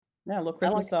Yeah, a little I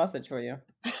Christmas like sausage for you.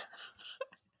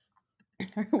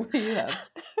 What do you have?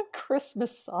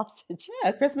 Christmas sausage.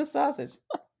 Yeah, Christmas sausage.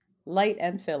 Light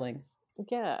and filling.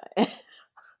 Yeah.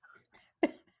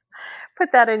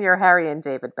 Put that in your Harry and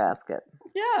David basket.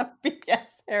 Yeah,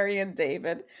 yes, Harry and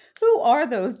David. Who are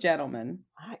those gentlemen?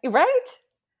 Right?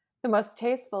 The most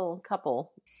tasteful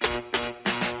couple.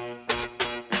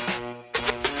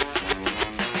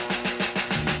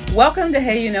 Welcome to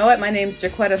Hey You Know It. My name's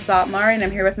Jaquetta Sotmar, and I'm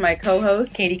here with my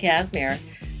co-host, Katie Casimir.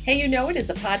 Hey You Know It is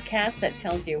a podcast that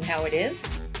tells you how it is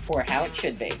or how it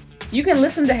should be. You can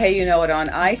listen to Hey You Know It on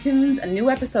iTunes, a new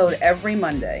episode every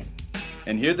Monday.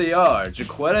 And here they are,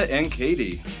 Jaquetta and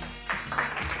Katie.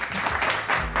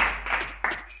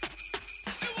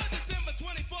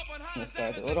 Let's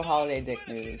start with a little holiday dick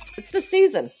news. It's the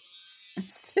season.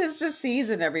 It's the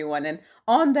season, everyone. And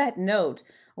on that note,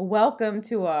 welcome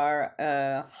to our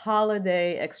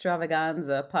holiday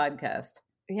extravaganza podcast.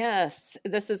 Yes,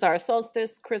 this is our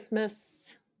solstice,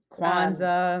 Christmas,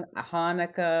 Kwanzaa,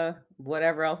 Hanukkah,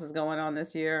 whatever else is going on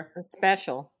this year.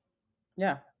 special.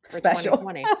 Yeah, For special.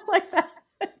 2020. I like that.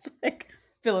 It's like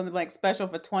fill in the blank. Special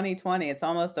for 2020. It's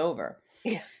almost over.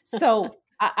 Yeah. So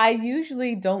I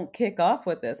usually don't kick off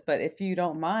with this, but if you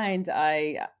don't mind,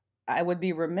 I would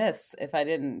be remiss if I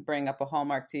didn't bring up a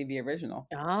Hallmark TV original.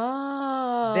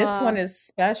 This one is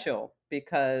special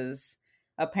because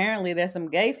apparently there's some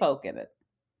gay folk in it.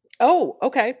 Oh,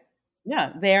 okay.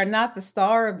 Yeah, they are not the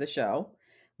star of the show.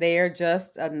 They are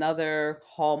just another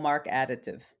Hallmark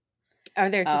additive. Are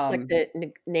they just like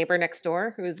the neighbor next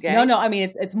door who's gay? No, I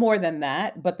mean it's more than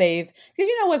that. But because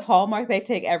with Hallmark they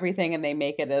take everything and they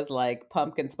make it as like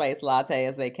pumpkin spice latte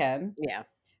as they can. Yeah.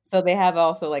 So they have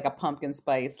also like a pumpkin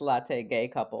spice latte gay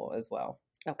couple as well.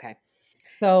 Okay.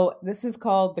 So this is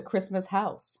called The Christmas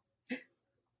House.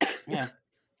 Yeah.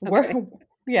 Okay.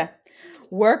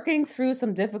 Working through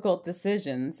some difficult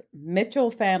decisions, Mitchell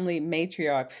family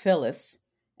matriarch Phyllis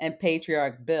and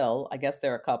patriarch Bill, I guess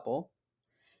they're a couple,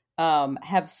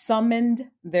 have summoned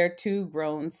their two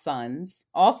grown sons.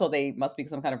 Also, they must be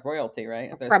some kind of royalty,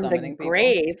 right? If they're From the summoning people.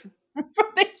 grave.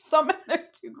 They've summoned their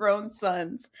two grown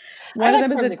sons. One of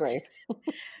them is the grave.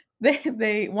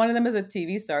 One of them is a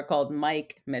TV star called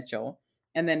Mike Mitchell,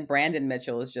 and then Brandon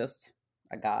Mitchell is just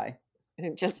a guy.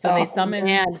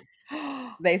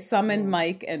 They summoned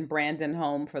Mike and Brandon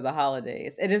home for the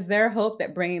holidays. It is their hope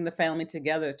that bringing the family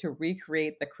together to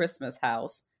recreate the Christmas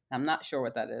house, I'm not sure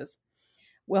what that is,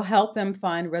 will help them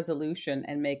find resolution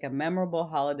and make a memorable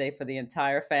holiday for the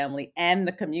entire family and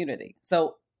the community.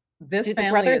 So this Do the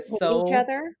family brothers is so hate each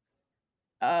other?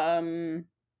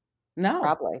 No.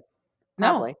 Probably.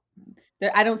 No.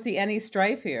 I don't see any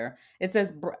strife here. It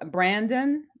says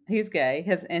Brandon, he's gay,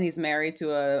 and he's married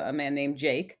to a man named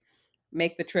Jake,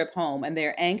 make the trip home, and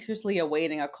they're anxiously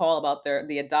awaiting a call about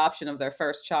the adoption of their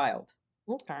first child.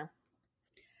 Okay.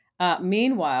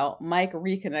 Meanwhile, Mike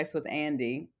reconnects with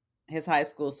Andy, his high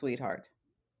school sweetheart,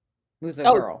 who's a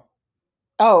girl.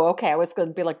 Oh, okay. I was going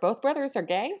to be like, both brothers are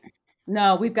gay?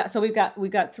 No, we've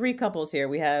got three couples here.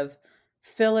 We have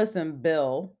Phyllis and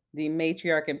Bill, the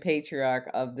matriarch and patriarch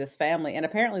of this family, and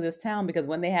apparently this town, because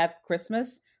when they have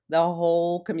Christmas, the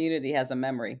whole community has a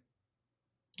memory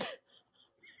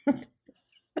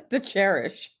to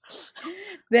cherish.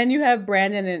 Then you have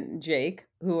Brandon and Jake,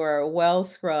 who are well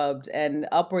scrubbed and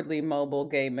upwardly mobile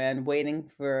gay men waiting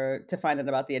to find out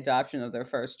about the adoption of their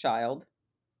first child.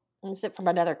 Is it from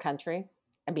another country?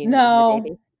 I mean, no,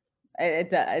 baby.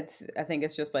 I think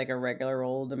it's just like a regular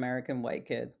old American white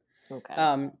kid.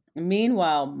 Okay.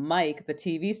 Meanwhile, Mike, the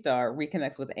TV star,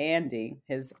 reconnects with Andy,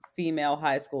 his female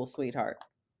high school sweetheart.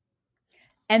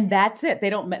 And that's it.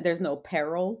 There's no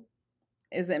peril,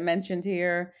 isn't mentioned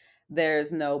here.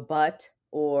 There's no but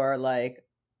or like,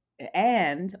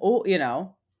 and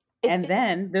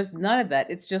then there's none of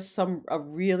that. It's just a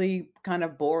really kind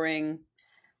of boring,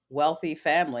 wealthy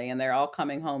family, and they're all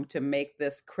coming home to make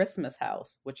this Christmas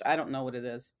house, which I don't know what it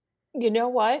is. You know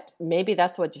what? Maybe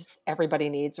that's what just everybody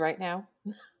needs right now.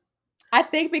 I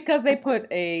think because they put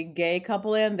a gay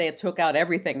couple in, they took out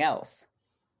everything else.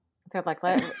 They're like,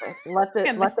 let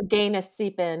the gayness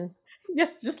seep in.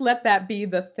 Yes, just let that be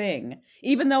the thing,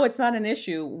 even though it's not an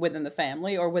issue within the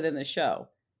family or within the show.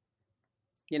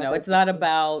 It's not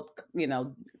about,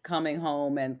 coming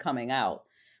home and coming out,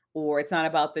 or it's not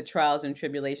about the trials and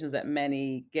tribulations that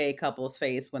many gay couples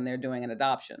face when they're doing an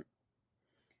adoption.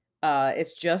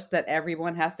 It's just that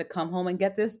everyone has to come home and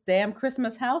get this damn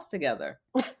Christmas house together.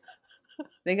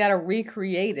 They got to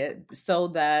recreate it so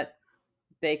that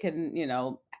they can,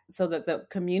 so that the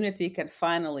community can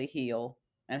finally heal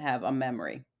and have a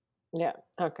memory. Yeah.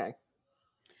 Okay.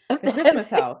 The Christmas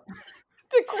house.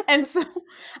 And so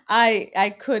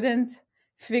I couldn't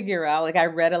figure out, like I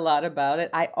read a lot about it.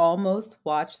 I almost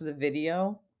watched the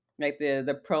video, like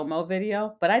the promo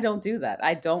video, but I don't do that.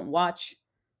 I don't watch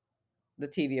the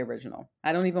TV original.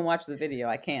 I don't even watch the video.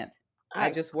 I can't. I I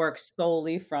just work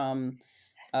solely from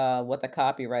what the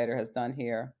copywriter has done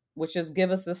here, which is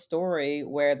give us a story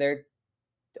where they're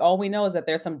all we know is that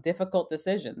there's some difficult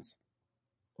decisions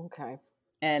okay.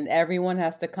 and everyone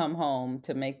has to come home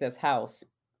to make this house.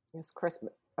 It's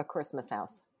Christmas, a Christmas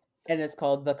house. And it's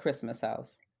called The Christmas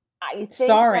House. I think that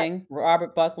Starring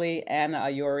Robert Buckley, Anna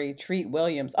Ayori, Treat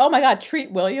Williams. Oh my God,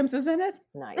 Treat Williams is in it.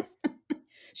 nice.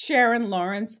 Sharon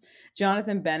Lawrence,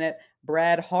 Jonathan Bennett,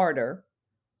 Brad Harder,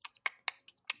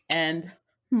 and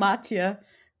Matia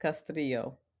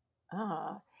Castrillo.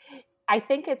 Ah, I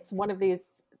think it's one of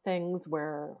these things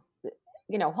where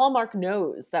Hallmark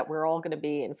knows that we're all going to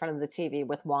be in front of the TV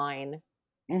with wine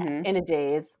Hmm. in a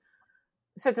daze.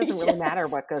 So it doesn't really matter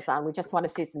Yes. what goes on. We just want to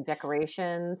see some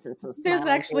decorations and some There's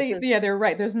smiling actually, faces. yeah, they're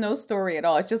right. There's no story at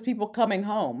all. It's just people coming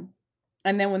home.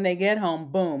 And then when they get home,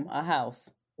 boom, a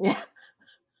house. Yeah.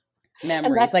 And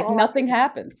Memories. that's Like all. nothing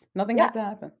happens. Nothing Yeah, has to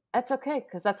happen. that's okay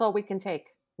because that's all we can take.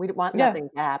 We want Yeah. nothing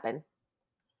to happen.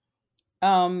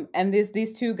 And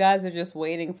these two guys are just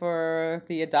waiting for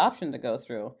the adoption to go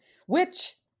through,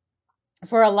 which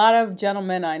for a lot of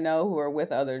gentlemen I know who are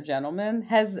with other gentlemen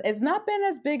has it's not been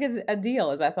as big as a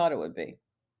deal as I thought it would be.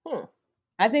 Hmm.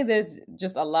 I think there's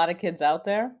just a lot of kids out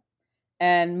there,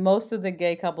 and most of the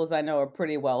gay couples I know are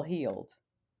pretty well healed,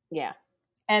 Yeah.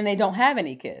 and they don't have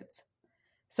any kids.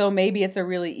 So maybe it's a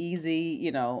really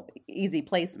easy, easy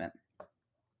placement.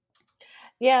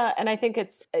 Yeah, and I think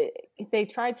it's they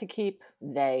tried to keep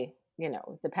the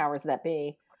powers that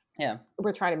be. Yeah.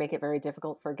 We're trying to make it very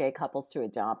difficult for gay couples to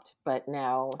adopt, but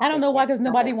now I they don't know why, can't because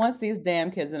stop nobody it. wants these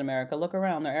damn kids in America. Look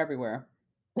around, they're everywhere.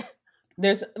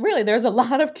 There's a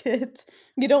lot of kids.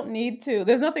 You don't need to.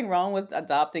 There's nothing wrong with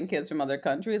adopting kids from other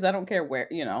countries. I don't care where,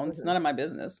 it's Mhm. none of my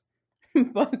business.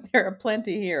 But there are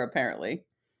plenty here apparently.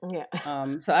 Yeah.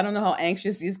 So I don't know how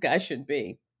anxious these guys should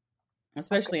be, Okay.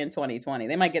 especially in 2020.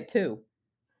 They might get two.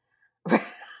 How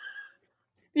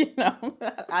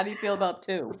do you feel about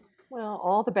two? Well,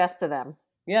 all the best to them.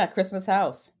 Yeah, Christmas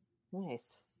house.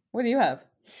 Nice. What do you have?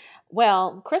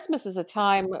 Well, Christmas is a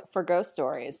time for ghost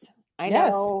stories. I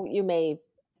Yes. know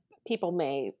people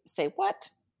may say,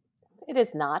 what? It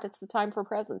is not. It's the time for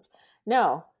presents.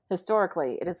 No,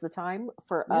 historically, it is the time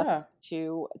for Yeah. us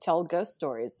to tell ghost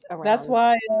stories That's around.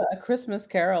 why A Christmas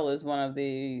Carol is one of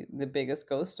the biggest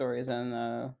ghost stories in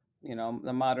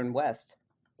the modern West.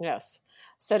 Yes.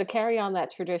 So to carry on that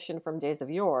tradition from days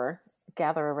of yore,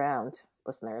 gather around,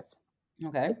 listeners.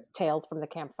 Okay. It's Tales from the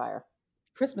Campfire.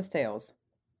 Christmas tales.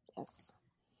 Yes.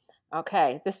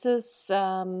 Okay. This is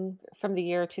from the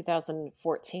year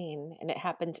 2014, and it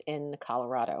happened in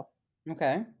Colorado.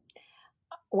 Okay.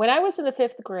 When I was in the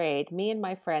 5th grade, me and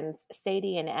my friends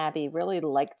Sadie and Abby really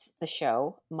liked the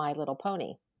show My Little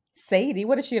Pony. Sadie,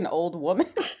 what is she, an old woman?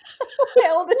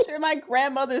 How old is she? My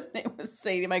grandmother's name was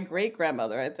Sadie. My great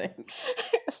grandmother, I think.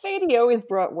 Sadie always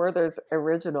brought Werther's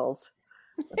originals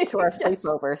to our Yes.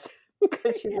 sleepovers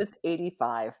because she was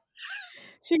 85.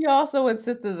 She also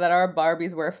insisted that our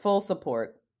Barbies wear full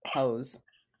support hose.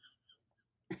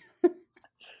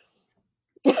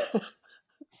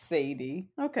 Sadie.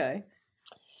 Okay.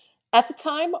 At the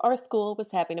time, our school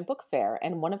was having a book fair,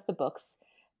 and one of the books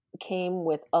came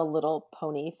with a little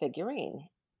pony figurine.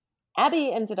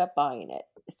 Abby ended up buying it.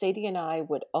 Sadie and I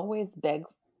would always beg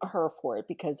her for it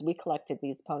because we collected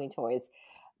these pony toys,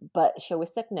 but she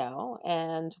always said no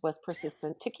and was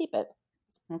persistent to keep it.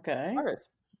 Okay. Hers.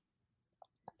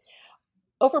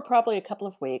 Over probably a couple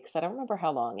of weeks, I don't remember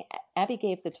how long, Abby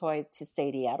gave the toy to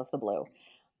Sadie out of the blue.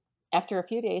 After a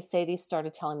few days, Sadie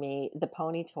started telling me the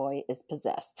pony toy is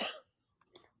possessed.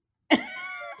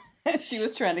 She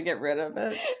was trying to get rid of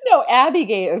it. No, Abby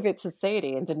gave it to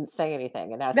Sadie and didn't say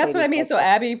anything. And now That's what I Sadie's mean. like, So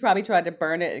Abby probably tried to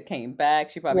burn it. It came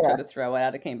back. She probably yeah. tried to throw it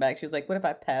out. It came back. She was like, what if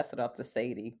I pass it off to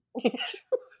Sadie?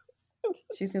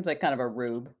 She seems like kind of a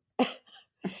rube.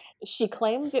 She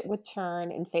claimed it would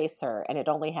turn and face her, and it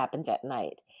only happened at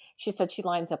night. She said she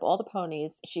lined up all the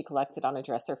ponies she collected on a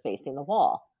dresser facing the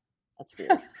wall. That's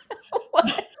weird.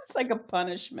 It's like a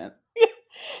punishment.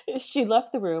 She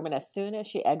left the room, and as soon as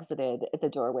she exited the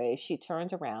doorway, she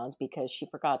turned around because she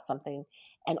forgot something,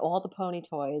 and all the pony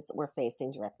toys were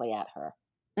facing directly at her.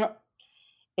 Oh.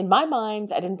 In my mind,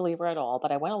 I didn't believe her at all,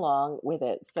 but I went along with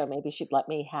it, so maybe she'd let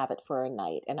me have it for a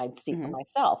night, and I'd see for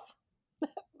myself.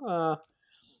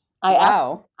 I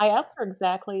Wow. asked her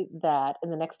exactly that,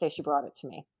 and the next day she brought it to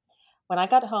me. When I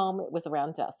got home, it was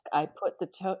around dusk. I put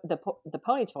the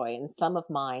pony toy and some of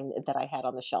mine that I had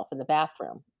on the shelf in the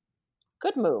bathroom.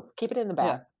 Good move. Keep it in the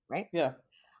bath, Yeah. right?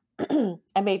 Yeah.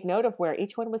 I made note of where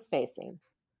each one was facing.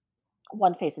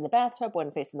 One facing the bathtub,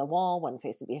 one facing the wall, one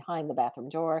facing behind the bathroom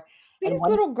door, and These one.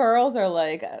 little girls are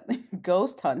like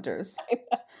ghost hunters.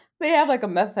 They have like a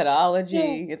Yeah,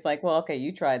 methodology. It's like, well, okay,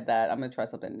 you tried that. I'm gonna try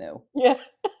something new. yeah.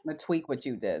 I'm gonna tweak what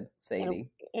you did, And, Sadie.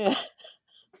 yeah.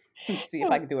 See if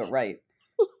I can do it right.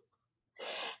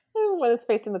 One is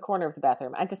facing the corner of the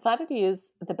bathroom. I decided to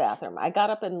use the bathroom. I got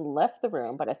up and left the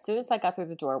room, but as soon as I got through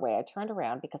the doorway, I turned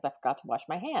around because I forgot to wash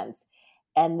my hands.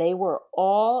 And they were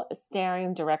all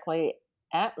staring directly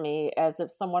at me as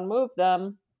if someone moved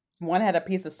them. One had a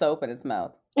piece of soap in its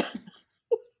mouth.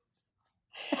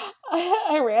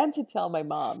 I ran to tell my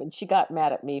mom, and she got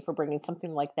mad at me for bringing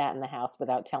something like that in the house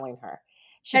without telling her.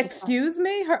 She decided, Excuse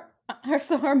me?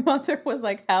 So her mother was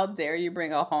like, how dare you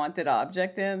bring a haunted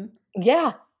object in?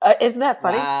 yeah, isn't that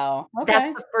funny? Wow. That's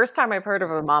Okay. the first time I've heard of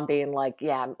a mom being like,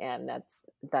 "Yeah, man,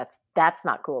 that's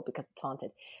not cool because it's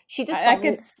haunted." She I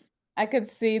decided, could I could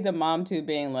see the mom too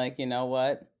being like, you know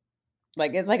what?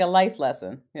 Like it's like a life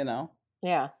lesson, you know?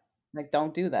 yeah. Like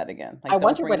don't do that again. I Like don't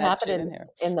wonder bring what that happened shit in here.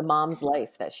 in the mom's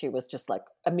life that she was just like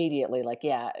immediately like,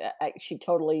 yeah, she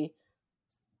totally,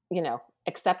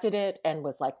 accepted it and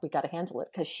was like, we got to handle it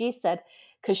because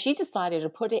she decided to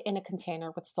put it in a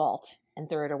container with salt and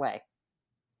threw it away.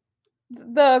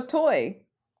 The toy.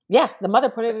 Yeah, the mother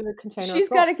put it in a container with She's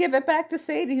got salt. to give it back to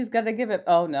Sadie, who's got to give it.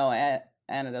 Oh no,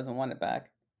 Anna doesn't want it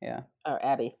back. Yeah, Or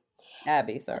Abby.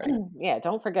 Abby. Sorry. Yeah,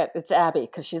 don't forget it's Abby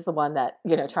because she's the one that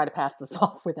tried to pass this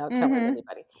off without telling Mm-hmm.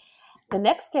 anybody. The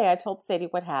next day, I told Sadie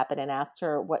what happened and asked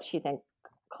her what she think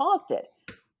caused it.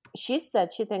 She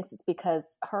said she thinks it's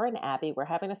because her and Abby were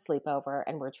having a sleepover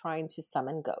and were trying to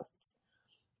summon ghosts.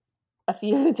 A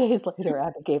few days later,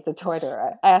 Abby gave the toy to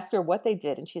her. I asked her what they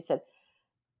did, and she said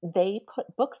they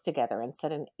put books together and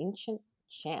said an ancient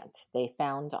chant they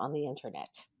found on the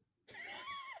internet.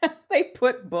 They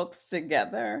put books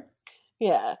together.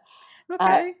 Yeah.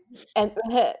 Okay. And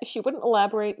she wouldn't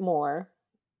elaborate more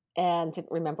and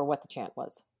didn't remember what the chant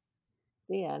was.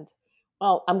 The end.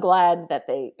 Well, I'm glad that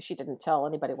she didn't tell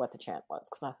anybody what the chant was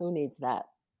because who needs that?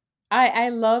 I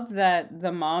love that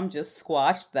the mom just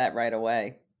squashed that right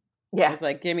away. It Yeah. was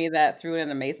like, give me that, threw it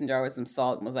in a mason jar with some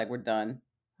salt, and was like, we're done.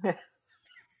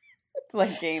 It's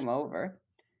like game over.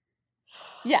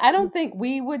 Yeah, I don't think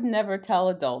we would never tell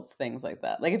adults things like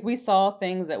that. Like if we saw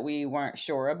things that we weren't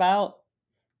sure about,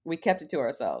 we kept it to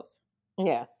ourselves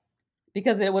Yeah.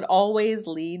 because it would always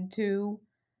lead to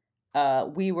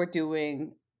we were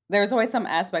doing. There's always some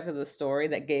aspect of the story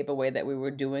that gave away that we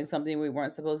were doing something we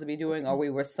weren't supposed to be doing, or we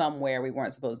were somewhere we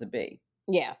weren't supposed to be.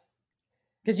 Yeah.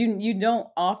 Because you don't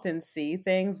often see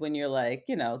things when you're like,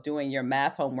 doing your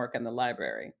math homework in the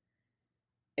library.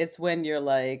 It's when you're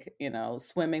like,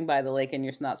 swimming by the lake and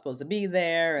you're not supposed to be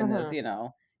there, and there's,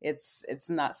 Mhm. it's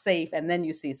not safe, and then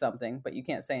you see something, but you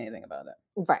can't say anything about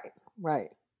it. Right.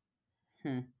 Right.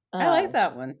 I like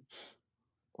that one.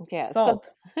 Yeah. Salt.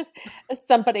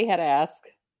 Somebody had asked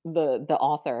the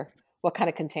author what kind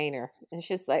of container, and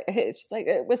she's like,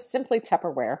 it was simply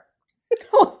Tupperware.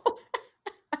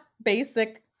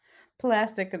 Basic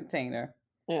plastic container.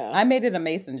 Yeah. I made it a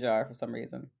mason jar for some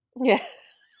reason, Yeah.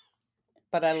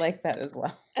 but I like that as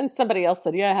well. And somebody else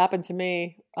said, yeah, it happened to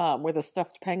me with a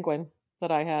stuffed penguin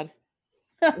that I had.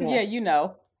 Yeah,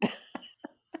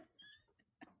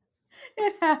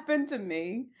 it happened to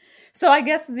me. So I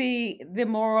guess the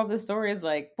moral of the story is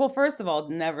like, well, first of all,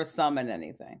 never summon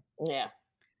anything. Yeah.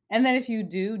 And then if you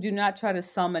do not try to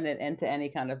summon it into any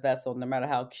kind of vessel, no matter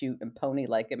how cute and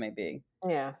pony-like it may be.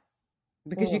 Yeah.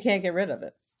 Because you can't get rid of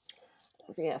it.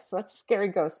 Yes, that's a scary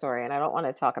ghost story, and I don't want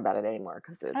to talk about it anymore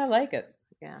because I like it.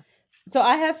 Yeah. So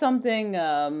I have something,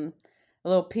 a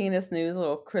little penis news, a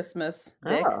little Christmas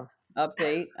dick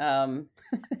update,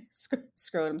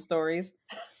 scrotum stories,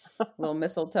 a little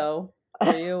mistletoe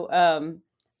for you.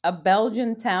 A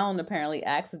Belgian town apparently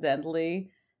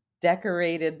accidentally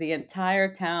decorated the entire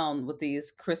town with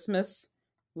these Christmas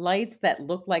lights that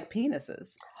look like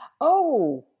penises.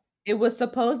 Oh, It was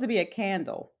supposed to be a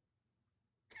candle.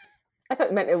 I thought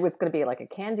it meant it was going to be like a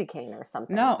candy cane or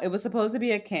something. No, it was supposed to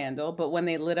be a candle, but when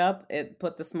they lit up, it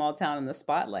put the small town in the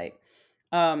spotlight.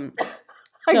 I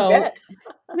So bet.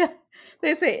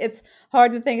 they say it's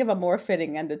hard to think of a more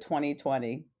fitting end to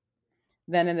 2020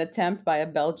 than an attempt by a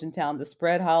Belgian town to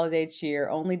spread holiday cheer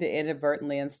only to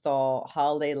inadvertently install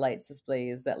holiday lights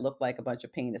displays that look like a bunch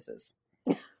of penises.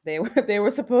 They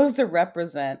were supposed to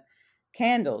represent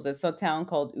candles. It's a town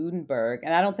called Udenburg,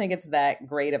 and I don't think it's that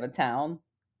great of a town.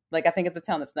 Like, I think it's a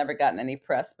town that's never gotten any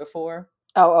press before.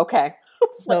 Oh, okay.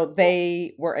 So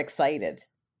they were excited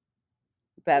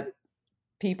that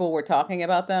people were talking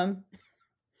about them,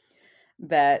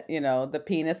 that, the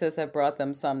penises have brought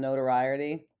them some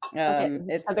notoriety. Okay,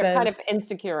 It so they're kind of says,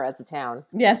 insecure as a town.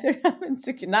 yeah, they're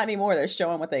insecure. Not anymore. They're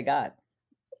showing what they got.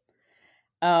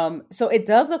 So it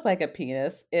does look like a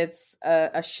penis. It's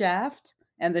a shaft,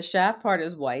 and the shaft part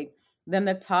is white. Then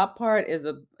the top part is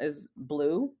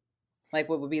blue, like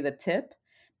what would be the tip.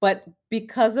 But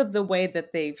because of the way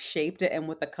that they've shaped it and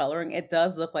with the coloring, it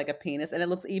does look like a penis, and it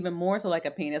looks even more so like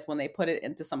a penis when they put it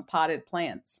into some potted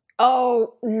plants.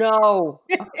 Oh, no.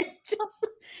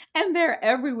 And they're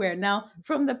everywhere. Now,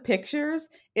 from the pictures,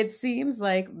 it seems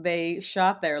like they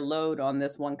shot their load on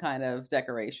this one kind of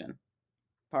decoration.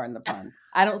 Pardon the pun.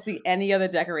 I don't see any other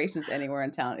decorations anywhere in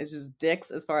town. It's just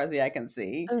dicks as far as the eye can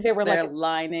see. And they were They're like,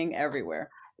 lining everywhere.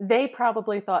 they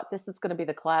probably thought this is going to be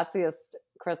the classiest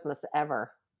Christmas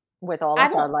ever with all I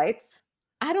of our don't lights.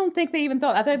 I don't think they even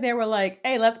thought. I think they were like,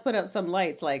 "Hey, let's put up some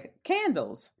lights, like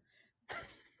candles."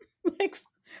 Like,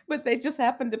 but they just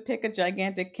happened to pick a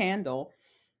gigantic candle.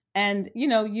 And,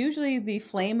 usually the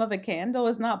flame of a candle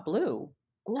is not blue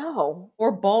No.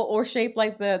 or ball or shaped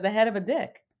like the head of a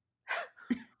dick.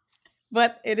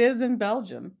 But it is in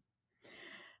Belgium.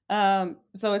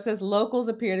 So it says locals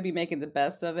appear to be making the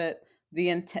best of it.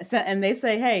 And they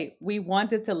say, "Hey, we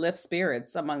wanted to lift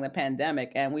spirits among the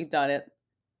pandemic, and we've done it."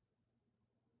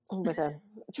 With a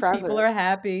trouser. People are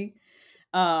happy.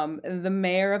 The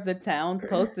mayor of the town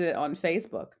posted it on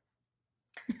Facebook.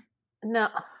 No.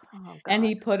 Oh, God. And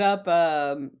he put up,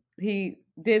 he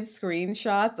did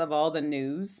screenshots of all the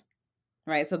news,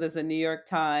 right? So there's the New York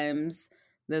Times.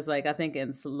 There's I think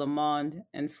it's Le Monde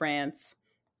in France,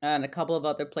 and a couple of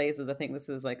other places. I think this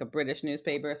is like a British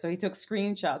newspaper. So he took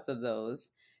screenshots of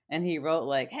those, and he wrote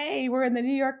 "Hey, we're in the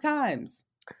New York Times."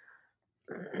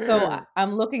 So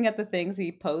I'm looking at the things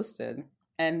he posted,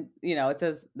 and it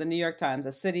says the New York Times,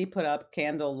 a city put up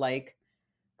candle-like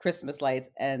Christmas lights,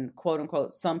 and quote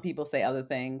unquote, some people say other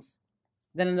things.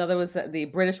 Then another was the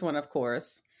British one, of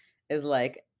course, is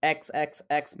like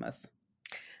XXXmas.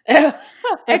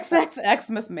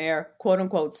 XXXmas mayor, quote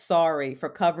unquote, sorry for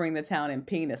covering the town in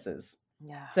penises.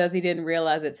 Yeah. Says he didn't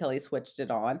realize it till he switched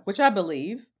it on, which I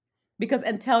believe, because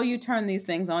until you turn these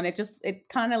things on, it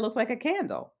kind of looks like a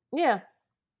candle. Yeah.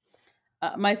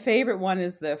 My favorite one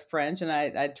is the French, and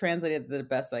I translated the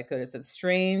best I could. It said,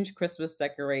 "Strange Christmas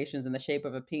decorations in the shape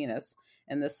of a penis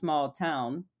in this small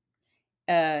town.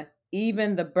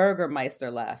 Even the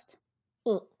Burgermeister laughed."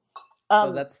 So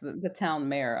that's the town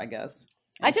mayor, I guess.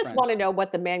 I just want to know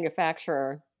what the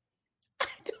manufacturer,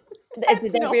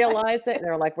 did they realize it? And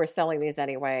they're like, we're selling these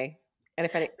anyway. And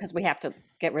because we have to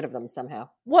get rid of them somehow.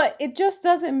 Well, it just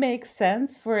doesn't make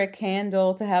sense for a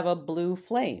candle to have a blue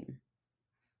flame.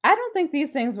 I don't think these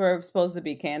things were supposed to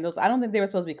be candles. I don't think they were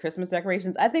supposed to be Christmas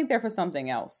decorations. I think they're for something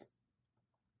else.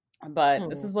 But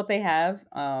this is what they have.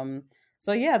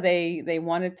 So yeah, they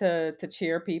wanted to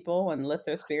cheer people and lift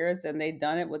their spirits, and they've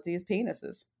done it with these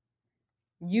penises.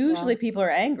 Usually people are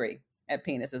angry at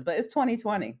penises, but it's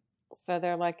 2020. So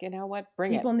they're like, you know what?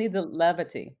 Bring People it. need the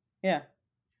levity. Yeah.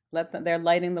 They're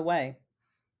lighting the way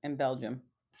in Belgium.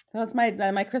 So that's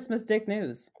my Christmas dick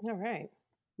news. All right.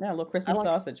 Yeah, a little Christmas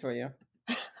sausage for you.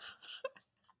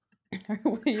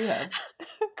 What do you have?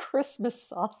 Christmas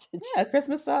sausage. Yeah,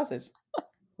 Christmas sausage.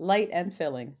 Light and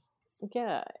filling.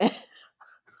 Yeah.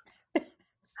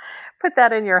 Put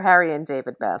that in your Harry and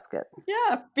David basket.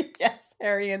 Yeah, yes,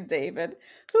 Harry and David.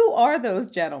 Who are those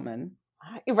gentlemen?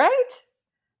 Right?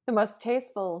 The most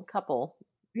tasteful couple.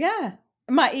 Yeah.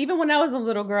 Even when I was a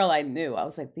little girl, I knew. I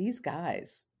was like, these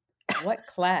guys, what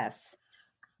class?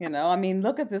 I mean,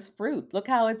 look at this fruit. Look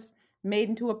how it's made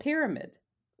into a pyramid.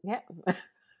 Yeah.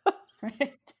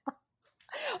 Right?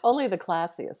 Only the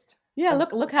classiest. Yeah,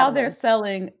 look how they're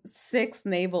selling 6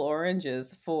 navel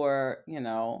oranges for,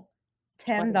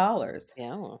 $10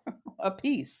 a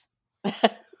piece.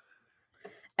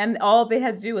 And all they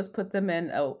had to do was put them in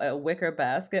a wicker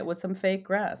basket with some fake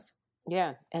grass.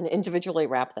 Yeah, and individually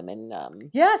wrap them in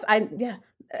Yes, I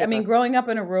mean, growing up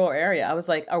in a rural area, I was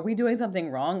like, are we doing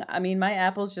something wrong? I mean, my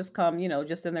apples just come,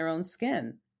 just in their own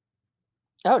skin.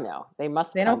 Oh no, they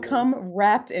don't come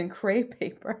wrapped in crepe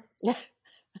paper.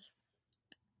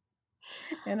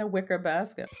 In a wicker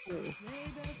basket.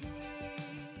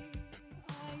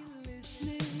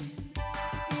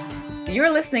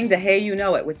 You're listening to Hey You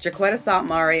Know It with Jaquetta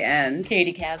Santmari and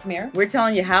Katie Casimir. We're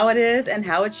telling you how it is and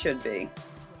how it should be.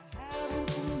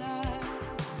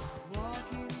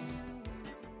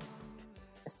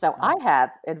 So I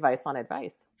have advice on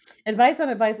advice. Advice on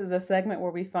Advice is a segment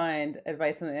where we find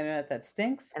advice on the internet that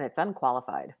stinks And it's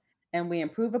unqualified. and we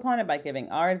improve upon it by giving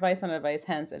our advice on advice,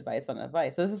 hence advice on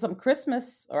advice. So this is some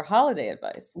Christmas or holiday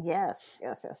advice. Yes,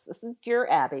 yes, yes. This is Dear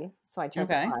Abby, so I chose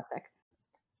a Okay. classic.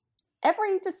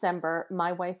 Every December,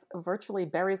 my wife virtually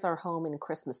buries our home in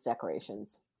Christmas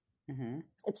decorations. Mm-hmm.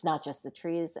 It's not just the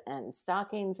trees and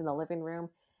stockings in the living room.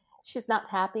 She's not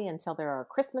happy until there are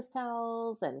Christmas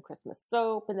towels and Christmas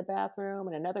soap in the bathroom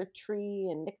and another tree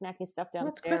and knick-knacky stuff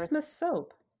What's downstairs. Christmas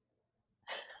soap?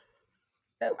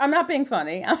 I'm not being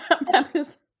funny. I'm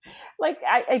just Like,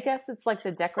 I guess it's like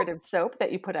the decorative soap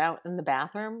that you put out in the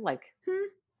bathroom. Like,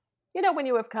 when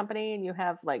you have company and you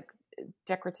have like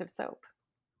decorative soap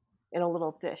in a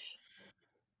little dish.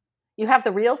 You have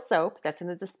the real soap that's in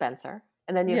the dispenser,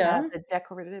 and then you have yeah. the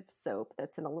decorative soap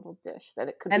that's in a little dish that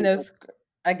it could And be like, there's,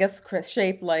 I guess,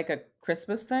 shaped like a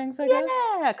Christmas things. I guess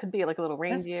yeah, it could be like a little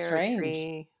that's reindeer, a strange.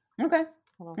 tree, Okay,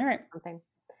 a little all right. something.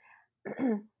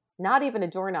 Not even a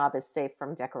doorknob is safe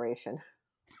from decoration.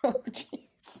 Oh,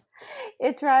 jeez.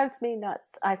 It drives me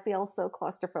nuts. I feel so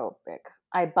claustrophobic.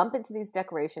 I bump into these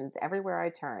decorations everywhere I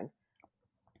turn.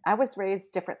 I was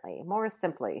raised differently, more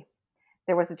simply.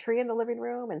 There was a tree in the living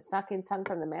room and stockings hung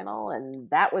from the mantel, and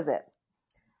that was it.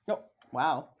 Oh,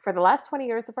 wow. For the last 20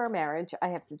 years of our marriage, I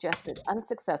have suggested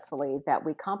unsuccessfully that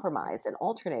we compromise and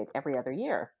alternate every other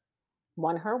year.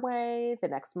 One her way, the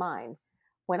next mine.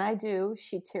 When I do,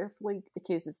 she tearfully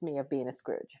accuses me of being a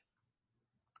Scrooge.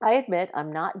 I admit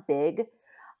I'm not big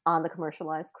on the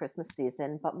commercialized Christmas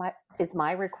season, but is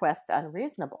my request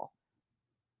unreasonable?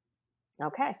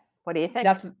 Okay, what do you think?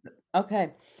 That's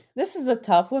okay. This is a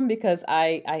tough one because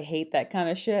I hate that kind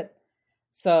of shit.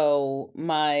 So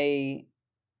my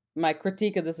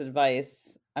critique of this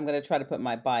advice, I'm going to try to put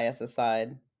my bias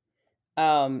aside.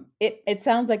 It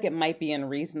sounds like it might be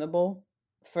unreasonable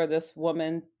for this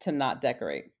woman to not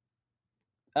decorate.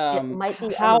 It might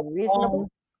be How long? unreasonable.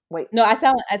 Wait, No,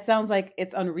 it sounds like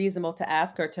it's unreasonable to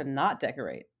ask her to not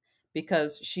decorate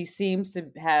because she seems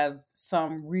to have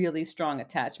some really strong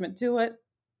attachment to it.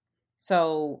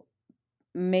 So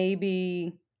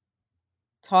maybe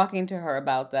talking to her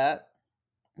about that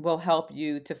will help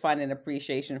you to find an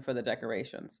appreciation for the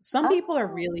decorations. Some people are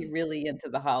really, oh, really into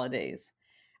the holidays.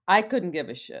 I couldn't give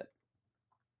a shit.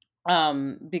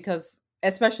 Because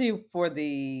especially for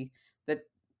the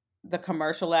the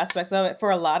commercial aspects of it,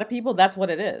 for a lot of people, that's what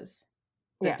it is.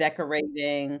 The yeah,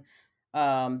 decorating,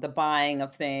 the buying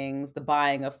of things, the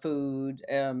buying of food,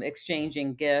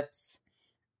 exchanging gifts,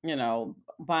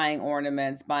 buying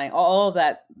ornaments, buying all of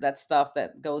that stuff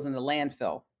that goes in the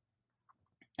landfill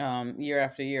year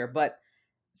after year. But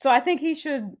so I think he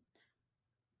should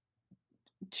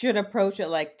approach it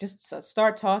like just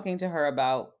start talking to her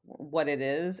about what it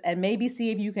is and maybe see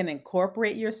if you can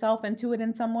incorporate yourself into it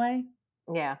in some way.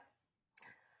 yeah,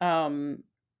 Um,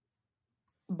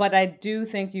 but I do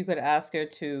think you could ask her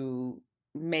to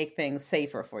make things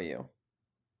safer for you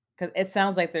because it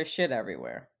sounds like there's shit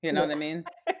everywhere. You know yeah, what I mean?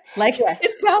 Like yeah.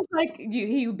 it sounds like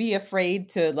he would be afraid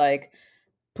to like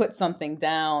put something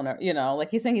down or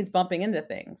like he's saying he's bumping into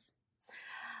things.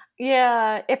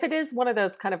 Yeah, if it is one of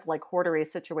those kind of like hoardery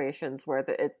situations where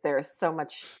there's so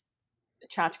much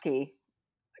tchotchke,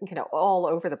 all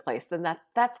over the place, then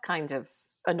that's kind of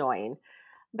annoying.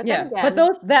 But then Yeah, but again,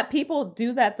 those that people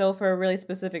do that though for a really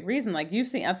specific reason. Like you've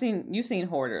seen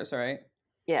hoarders, right?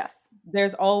 yes,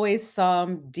 There's always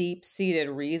some deep-seated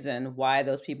reason why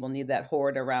those people need that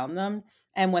hoard around them,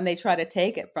 and when they try to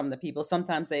take it from the people,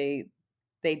 sometimes they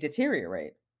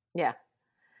deteriorate, yeah,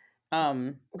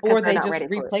 because or they're they not just ready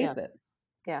for it. replace Yeah, it.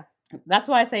 yeah, That's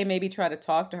why I say maybe try to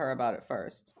talk to her about it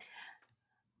first.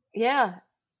 yeah,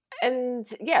 and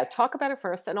yeah, talk about it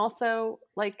first, and also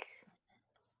like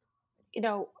you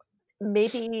know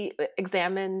maybe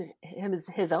examine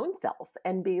his own self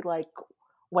and be like,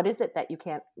 what is it that you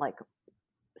can't like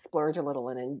splurge a little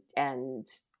in and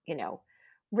you know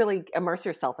really immerse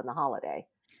yourself in the holiday.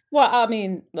 Well, I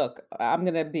mean, look, I'm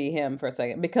gonna be him for a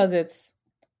second because it's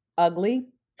ugly.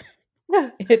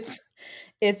 It's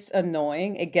it's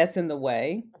annoying. It gets in the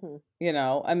way. Mhm.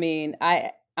 I mean,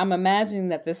 I'm imagining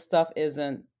that this stuff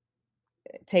isn't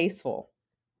tasteful.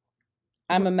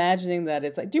 I'm imagining that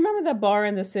it's like, do you remember that bar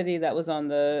in the city that was on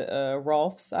the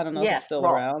Rolfs? I don't know if it's Yes, still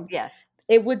Rolf. around. Yeah,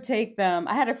 It would take them.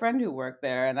 I had a friend who worked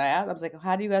there, and I was like,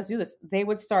 "How do you guys do this?" They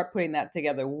would start putting that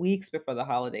together weeks before the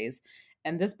holidays,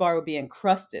 and this bar would be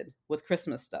encrusted with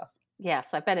Christmas stuff.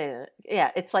 yes, I've been in it.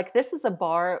 Yeah, it's like this is a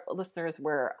bar, listeners,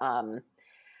 where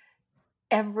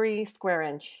every square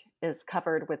inch is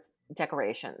covered with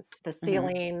decorations. The Hmm.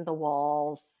 ceiling, the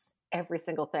walls, every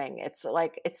single thing. It's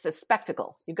like it's a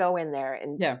spectacle. You go in there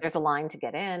and Yeah, there's a line to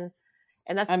get in.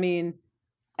 And that's I mean,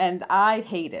 and I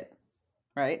hate it,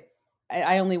 right?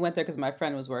 I only went there because my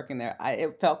friend was working there.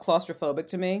 It felt claustrophobic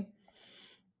to me.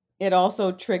 It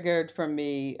also triggered for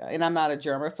me, and I'm not a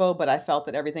germaphobe, but I felt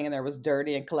that everything in there was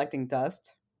dirty and collecting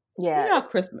dust. You yeah, know how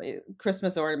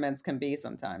Christmas ornaments can be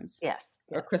sometimes, yes,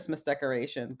 or yes. Christmas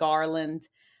decoration, garland,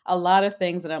 a lot of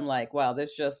things that I'm like, wow,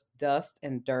 there's just dust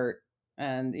and dirt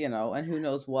and and who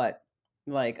knows what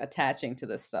like attaching to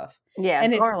this stuff. Yeah,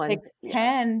 And it garland. Yeah.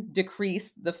 can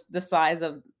decrease the size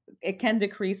of it can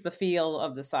decrease the feel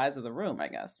of the size of the room, I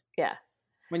guess, Yeah.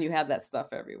 when you have that stuff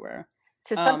everywhere.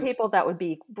 To some Um people that would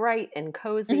be bright and mhm,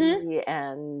 cozy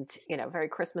and, very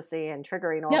Christmassy and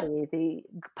triggering all yep. the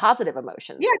positive Yeah,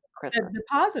 emotions of Christmas. the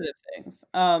positive things.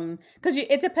 Because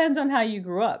it depends on how you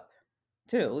grew up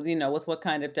too, with what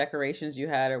kind of decorations you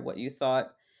had or what you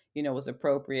thought, was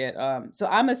appropriate. So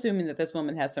I'm assuming that this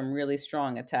woman has some really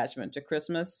strong attachment to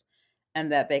Christmas and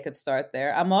that they could start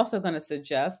there. I'm also going to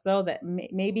suggest though that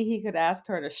maybe he could ask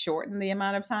her to shorten the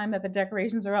amount of time that the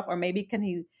decorations are up, or maybe can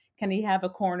he have a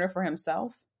corner for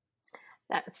himself?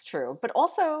 That's true. But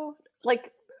also,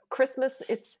 like Christmas,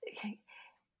 it's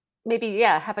maybe,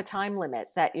 yeah, have a time limit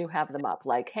that you have them up.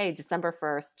 Like, hey, December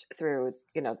 1st through,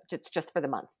 it's just for the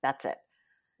month. That's it.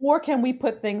 Or can we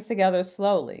put things together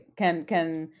slowly?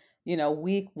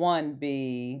 Week one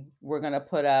be we're gonna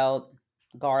put out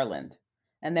garland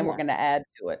and then we're Yeah, gonna add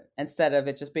to it instead of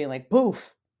it just being like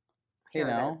poof, you here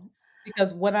it is. know?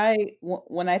 Because when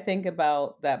I think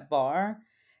about that bar,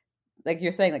 like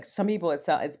you're saying, like some people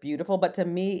it's beautiful, but to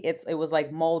me it was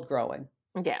like mold growing.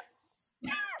 Yeah.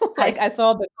 I, Like I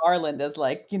saw the garland as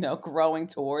like, growing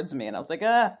towards me and I was like,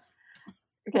 ah.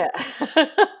 yeah.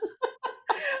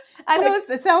 I know Like,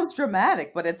 it sounds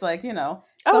dramatic, but it's like, oh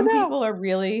some no. people are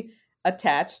really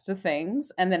attached to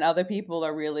things and then other people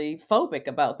are really phobic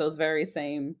about those very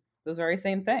same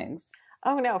things.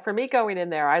 Oh no, for me going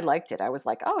in there, I liked it. I was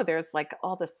like, oh, there's like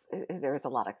all this, there's a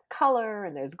lot of color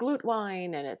and there's glute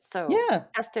wine and it's so Yeah.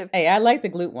 festive. Hey, I like the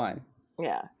glute wine.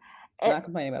 Yeah. It, Not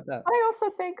complaining about that. but I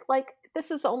also think like this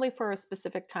is only for a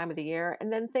specific time of the year.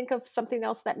 And then think of something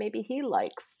else that maybe he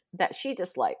likes that she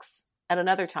dislikes at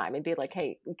another time and be like,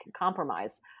 hey, we can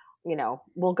compromise.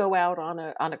 We'll go out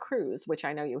on a cruise, which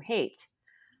I know you hate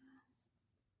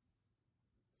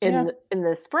Yeah. in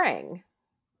the spring,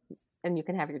 and you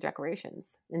can have your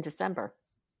decorations in December.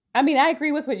 I mean, I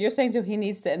agree with what you're saying too. He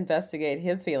needs to investigate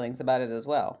his feelings about it as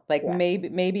well. Like Yeah.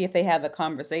 maybe if they have a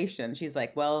conversation, she's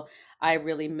like, "Well, I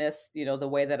really miss, the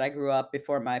way that I grew up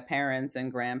before my parents and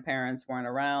grandparents weren't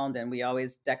around and we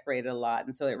always decorated a lot,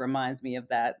 and so it reminds me of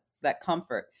that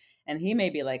comfort." And he may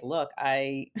be like, "Look,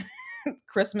 I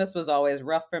Christmas was always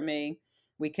rough for me.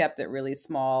 We kept it really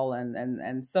small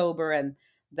and sober and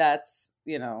that's.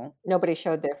 Nobody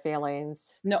showed their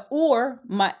feelings. No, or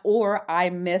I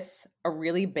miss a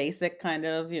really basic kind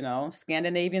of,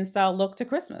 Scandinavian style look to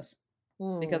Christmas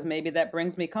because Hmm. maybe that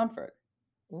brings me comfort.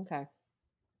 Okay.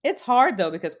 It's hard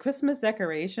though because Christmas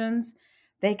decorations,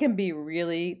 they can be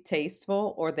really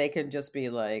tasteful or they can just be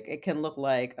like it can look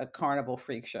like a carnival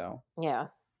freak show. Yeah.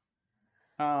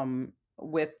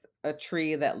 With a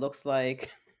tree that looks like,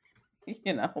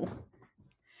 you know,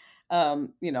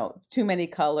 too many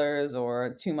colors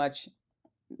or too much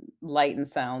light and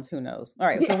sounds, who knows? All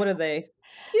right, so what are they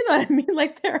you know what I mean?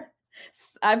 Like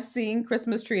I've seen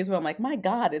Christmas trees where I'm like, "My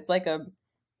god, it's like a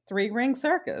three-ring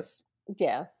circus."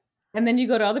 Yeah. And then you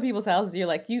go to other people's houses, you're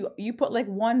like, "You put like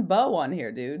one bow on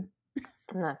here, dude."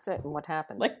 And that's it. And what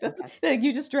happened? Like this Okay. like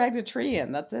you just dragged a tree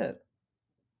in, that's it.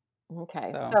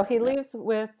 Okay. So, So he yeah. leaves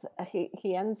with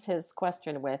he ends his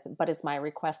question with, "But is my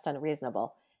request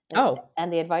unreasonable?" And Oh,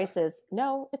 and the advice is,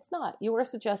 "No, it's not. You are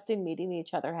suggesting meeting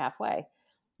each other halfway.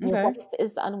 Your okay. wife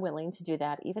is unwilling to do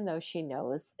that, even though she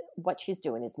knows what she's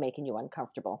doing is making you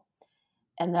uncomfortable.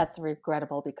 And that's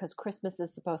regrettable because Christmas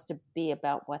is supposed to be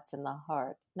about what's in the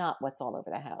heart, not what's all over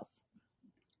the house."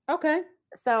 Okay.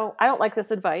 So I don't like this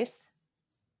advice,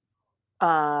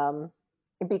 um,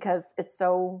 because it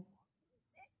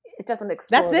doesn't That's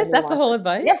explore the it? That's the whole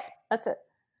nuances. Yeah, advice? that's it.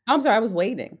 I'm sorry, I was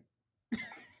waiting.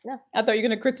 No, I thought you were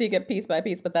gonna critique it piece by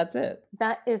piece, but that's it.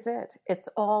 that is it. It's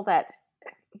all that,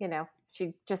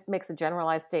 she just makes a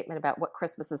generalized statement about what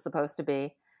Christmas is supposed to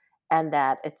be, and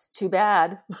that it's too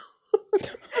bad.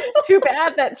 Too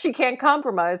bad that she can't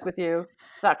compromise with you.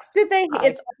 Sucks. Did they Bye.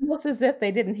 it's almost as if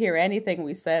they didn't hear anything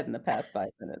we said in the past 5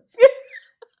 minutes.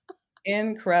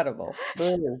 Incredible.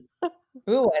 Boo.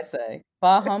 Boo, I say.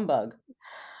 Bah humbug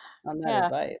on that Yeah,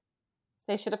 advice.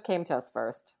 they should have came to us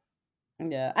first.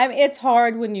 Yeah. I mean, it's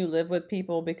hard when you live with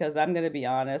people because I'm gonna be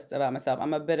honest about myself.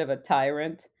 I'm a bit of a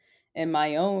tyrant in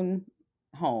my own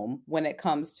home when it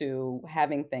comes to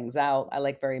having things out. I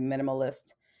like very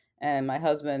minimalist, and my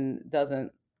husband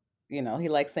doesn't, he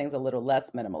likes things a little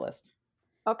less minimalist.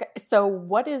 Okay. So,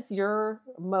 what is your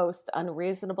most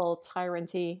unreasonable,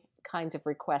 tyranny kind of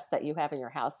request that you have in your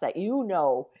house that you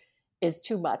know is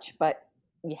too much, but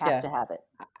you have Yeah. to have it?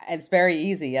 It's very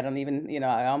easy. I don't even,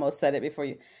 I almost said it before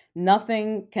you.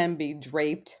 Nothing can be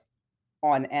draped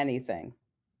on anything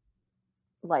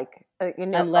Like, a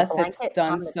unless it's blanket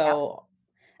done on the couch. so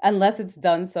unless it's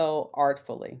done so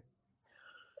artfully.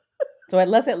 So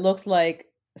unless it looks like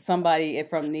somebody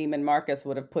from Neiman Marcus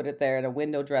would have put it there in a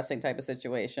window dressing type of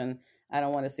situation, I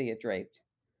don't want to see it draped.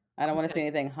 I don't want to see Okay.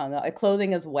 anything hung up. If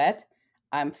clothing is wet,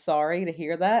 I'm sorry to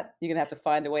hear that. You're gonna have to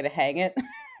find a way to hang it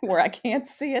where I can't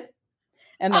see it.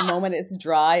 And the moment it's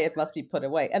dry, it must be put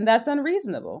away. And that's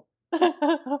unreasonable.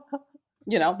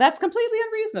 That's completely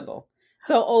unreasonable.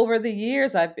 So over the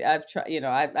years, I've tried,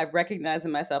 I've recognized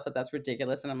in myself that that's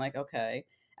ridiculous, and I'm like, okay.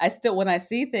 I still, when I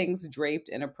see things draped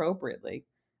inappropriately,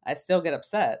 I still get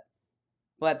upset.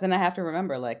 But then I have to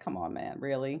remember, like, come on, man,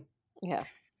 really? Yeah.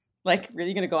 Like,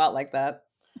 really gonna go out like that?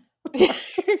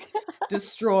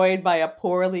 Destroyed by a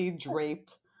poorly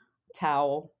draped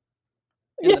towel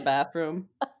in the bathroom?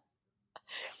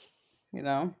 You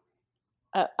know?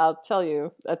 I'll tell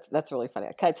you. That's really funny.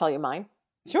 Can I tell you mine?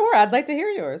 Sure, I'd like to hear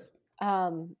yours.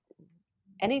 Um,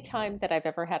 Anytime that I've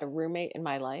ever had a roommate in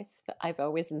my life, I've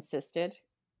always insisted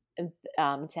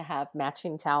to have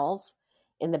matching towels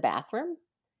in the bathroom.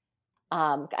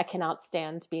 I cannot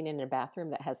stand being in a bathroom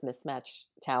that has mismatched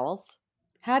towels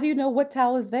How do you know what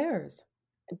towel is theirs?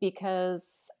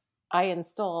 because I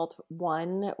installed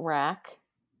one rack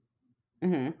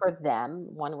Mm-hmm. for them,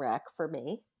 one rack for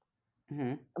me,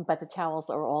 Mm-hmm. but the towels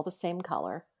are all the same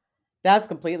color. That's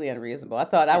completely unreasonable. I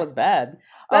thought that Yeah. was bad.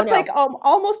 Oh That's no. like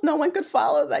almost no one could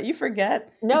follow that. You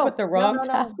forget. You put No, the no, wrong no, no,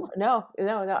 towel.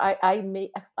 no.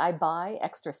 I buy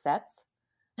extra sets,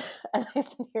 and I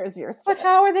said, "Here's your But set."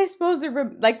 how are they supposed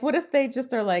to like? What if they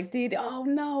just are like, Dee, oh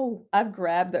no, I've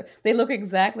grabbed them. They look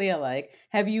exactly alike.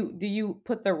 Do you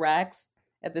put the racks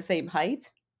at the same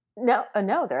height? No,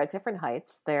 no, they're at different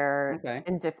heights. They're Okay,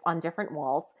 on different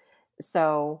walls.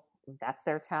 So that's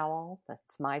their towel.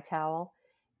 That's my towel,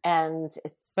 and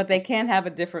it's but they can't have a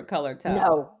different colored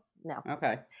towel. no, no.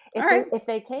 Okay, all If they right. if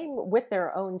they came with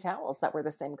their own towels that were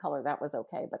the same color, that was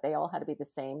okay. But they all had to be the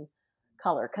same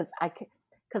color because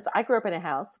I grew up in a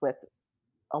house with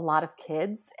a lot of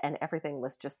kids and everything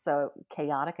was just so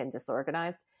chaotic and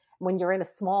disorganized. When you're in a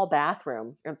small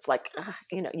bathroom, it's like,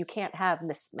 you can't have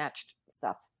mismatched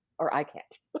stuff, or I can't.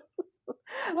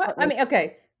 What? But I like, mean,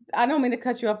 okay. I don't mean to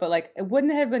cut you up, but like, it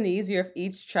wouldn't it have been easier if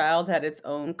each child had its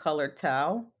own colored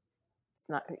towel? it's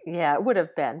not, yeah, it would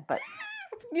have been, but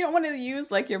You don't want to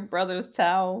use like your brother's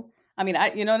towel. I mean,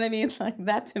 you know what I mean? Like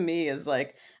that to me is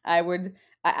like I would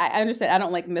I understand I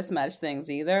don't like mismatched things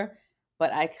either,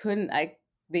 but I couldn't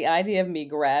the idea of me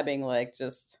grabbing like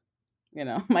just,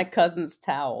 my cousin's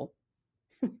towel,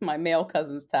 my male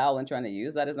cousin's towel and trying to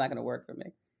use that is not going to work for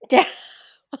me. yeah,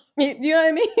 You know what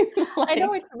I mean? I know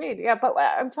what Like, you mean. Yeah, but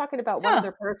I'm talking about one yeah.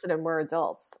 other person and we're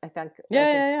adults. I Yeah, think yeah, we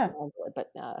yeah. can handle it,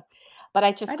 but I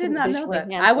I just did couldn't not know visually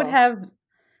that. handle.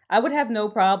 I would have no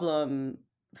problem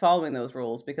following those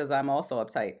rules because I'm also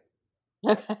uptight.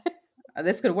 Okay.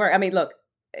 This could work. I mean, look,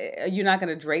 you're not going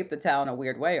to drape the towel in a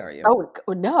weird way, are you?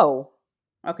 No,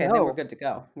 Okay, then we're no. good to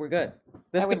go. We're good. I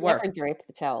This could would never work. drape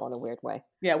the towel in a weird way.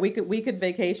 Yeah, we could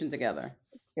vacation together.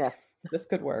 Yes. This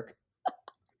could work.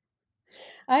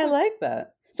 I like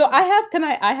that. So I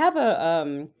have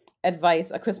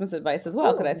a Christmas advice as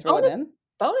well. Could I Ooh, throw it in?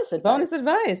 bonus advice. Bonus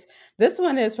advice. This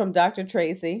one is from Dr.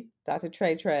 Tracy, Dr.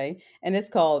 Trey, and it's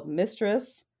called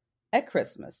Mistress at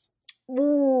Christmas.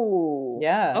 Ooh.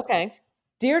 Yeah. Okay.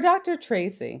 Dear Dr.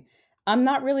 Tracy, I'm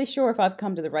not really sure if I've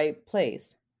come to the right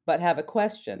place, but have a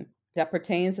question that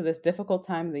pertains to this difficult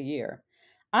time of the year.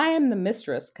 I am the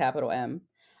mistress, capital M,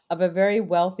 of a very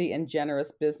wealthy and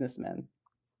generous businessman.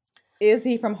 Is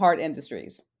he from Hart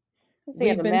Industries? Does he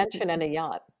have We've a been mansion and a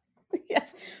yacht?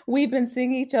 yes, we've been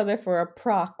seeing each other for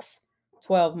approx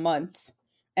 12 months.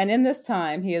 And in this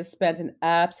time, he has spent an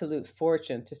absolute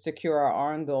fortune to secure our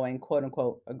ongoing quote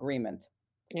unquote agreement.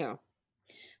 Yeah.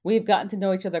 We've gotten to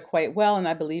know each other quite well, and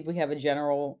I believe we have a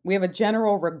general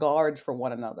regard for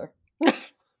one another.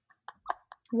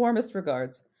 Warmest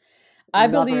regards. I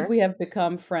believe Lover. we have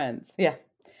become friends. Yeah.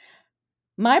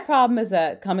 My problem is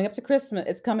that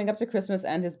it's coming up to Christmas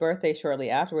and his birthday shortly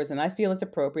afterwards, and I feel it's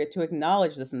appropriate to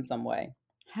acknowledge this in some way.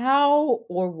 How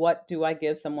or what do I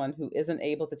give someone who isn't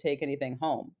able to take anything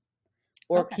home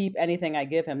or Okay. keep anything I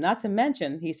give him? Not to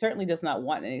mention, he certainly does not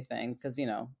want anything because,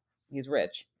 he's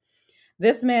rich.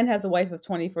 This man has a wife of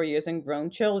 24 years and grown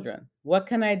children. What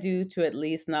can I do to at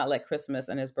least not let Christmas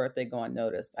and his birthday go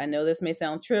unnoticed? I know this may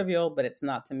sound trivial, but it's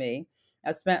not to me.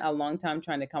 I've spent a long time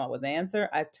trying to come up with an answer.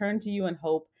 I've turned to you and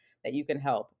hope that you can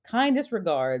help. Kindest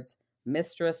regards,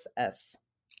 Mistress S.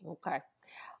 Okay. It's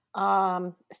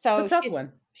a So tough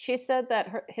one. she said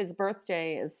that his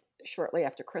birthday is shortly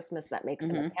after Christmas. That makes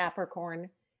him a Mm-hmm. Capricorn.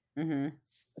 Mm-hmm.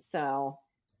 So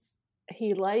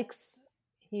he likes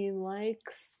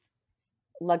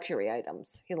luxury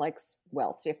items. He likes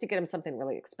wealth. So you have to get him something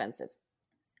really expensive.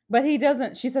 But he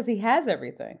doesn't. She says he has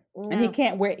everything, and he No,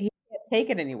 can't wear. He can't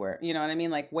take it anywhere. You know what I mean?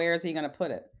 Like, where is he going to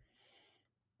put it?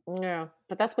 no,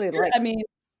 but that's what he Sure, likes. I mean,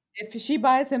 if she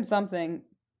buys him something,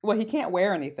 well, he can't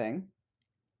wear anything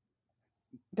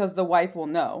because the wife will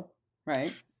know,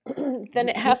 right? Then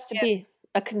it He has to be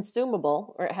a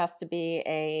consumable, or it has to be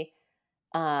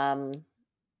an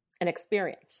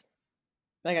experience.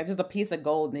 like just a piece of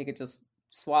gold, and he could just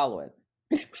swallow it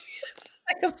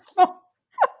like a small,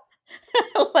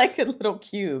 like a little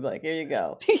cube. Like, here you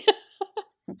go.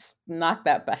 Let's knock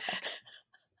that back.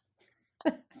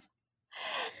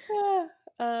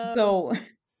 um, So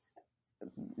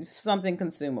something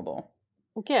consumable.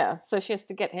 yeah, so she has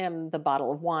to get him the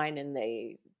bottle of wine, and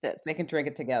that's They can drink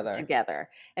it together. together,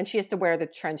 and she has to wear the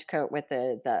trench coat with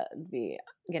the the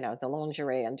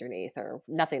lingerie underneath, or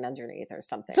nothing underneath, or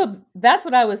something. So that's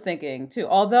what I was thinking too.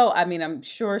 Although, I mean, I'm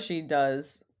sure she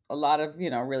does a lot of,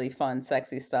 really fun,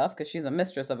 sexy stuff because she's a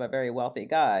mistress of a very wealthy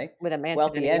guy, With a mansion and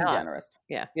wealthy a and yacht. generous.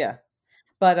 Yeah. Yeah.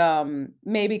 But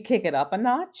maybe kick it up a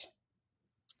notch.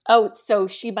 Oh, so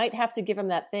she might have to give him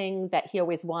that thing that he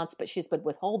always wants, but she's been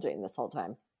withholding this whole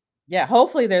time. Yeah,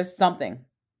 hopefully there's something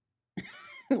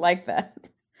like that.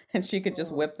 And she could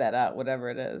just Mm. whip that out, whatever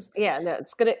it is. Yeah, no,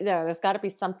 there's got to be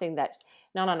something that,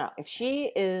 no. If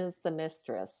she is the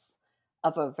mistress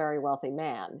of a very wealthy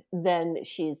man, then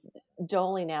she's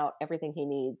doling out everything he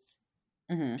needs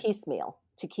Hmm. piecemeal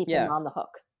to keep him Yeah. on the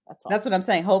hook. That's all. That's what I'm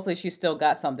saying. Hopefully she still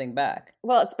got something back.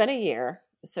 Well, it's been a year,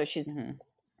 so she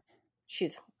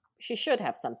should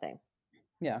have something.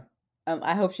 Yeah.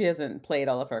 I hope she hasn't played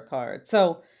all of her cards.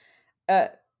 So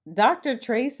Dr.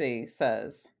 Tracy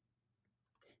says,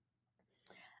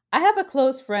 I have a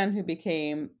close friend who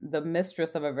became the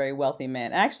mistress of a very wealthy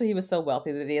man. Actually, he was so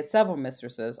wealthy that he had several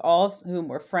mistresses, all of whom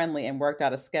were friendly and worked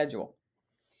out a schedule.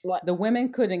 What? The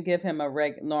women couldn't give him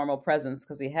a normal presents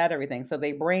because he had everything. So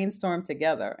they brainstormed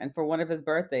together. And for one of his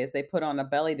birthdays, they put on a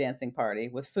belly dancing party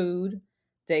with food,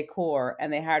 decor,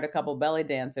 and they hired a couple belly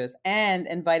dancers and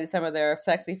invited some of their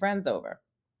sexy friends over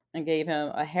and gave him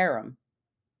a harem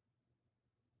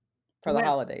for the Yeah.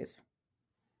 holidays.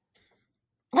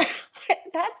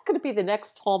 That's going to be the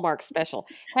next Hallmark special.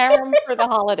 Harem for the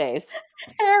holidays.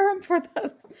 Harem for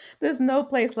the there's no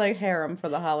place like harem for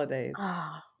the holidays.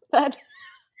 That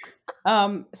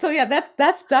So yeah,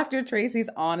 that's Dr. Tracy's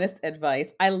honest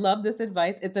advice. I love this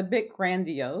advice. It's a bit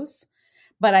grandiose,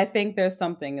 but I think there's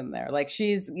something in there. Like,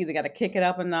 she's either got to kick it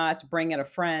up a notch, bring in a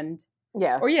friend,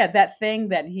 yeah. or that thing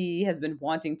that he has been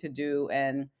wanting to do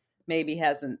and maybe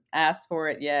hasn't asked for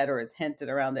it yet or has hinted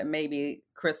around that maybe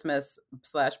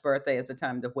Christmas/birthday is the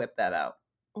time to whip that out.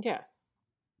 Yeah.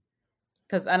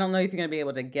 Because I don't know if you're going to be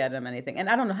able to get him anything. And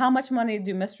I don't know, how much money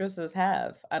do mistresses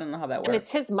have? I don't know how that works. And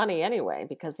it's his money anyway,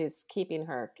 because he's keeping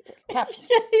her kept.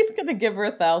 Yeah, he's going to give her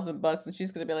 $1,000 and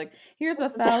she's going to be like, here's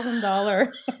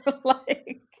 $1,000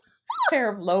 like pair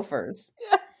of loafers,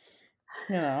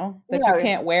 that you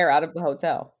can't wear out of the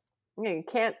hotel. Yeah, you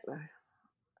can't.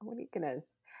 What are you going to,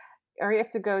 or you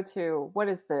have to go to, what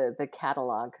is the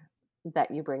catalog that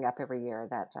you bring up every year?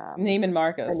 That Neiman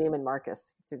Marcus. The Neiman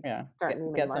Marcus. Yeah. Start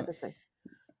Neiman Marcus.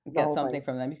 Get something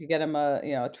from them. You could get them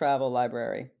a travel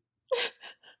library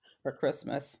for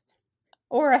Christmas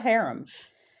or a harem.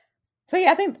 So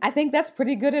yeah, I think that's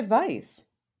pretty good advice.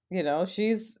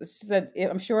 She said,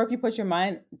 I'm sure if you put your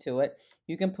mind to it,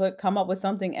 you can come up with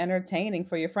something entertaining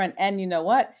for your friend. And you know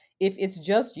what? If it's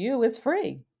just you, it's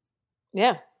free.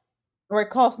 Yeah. Or it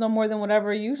costs no more than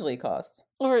whatever it usually costs.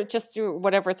 Or just do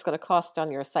whatever it's going to cost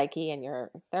on your psyche and your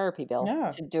therapy bill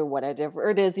to do whatever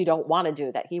it is you don't want to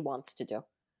do that he wants to do.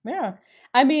 Yeah.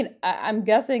 I mean, I'm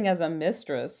guessing as a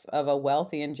mistress of a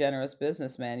wealthy and generous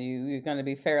businessman, you're going to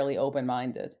be fairly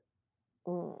open-minded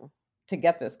to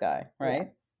get this guy,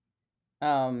 right?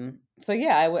 Yeah. So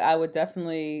yeah, I would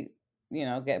definitely,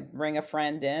 bring a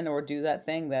friend in or do that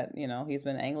thing that, he's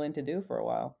been angling to do for a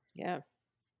while. Yeah.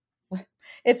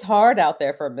 It's hard out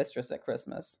there for a mistress at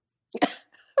Christmas.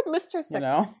 Mistress,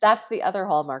 that's the other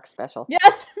Hallmark special.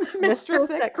 Yes, Mistress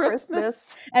at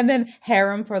Christmas. And then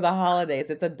harem for the holidays.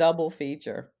 It's a double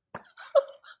feature.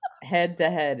 Head to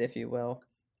head, if you will.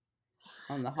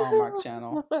 on the Hallmark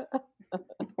Channel,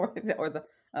 or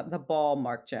the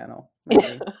Ballmark Channel,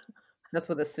 maybe. That's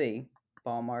with a C,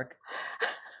 Ballmark.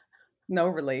 No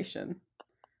relation.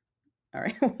 All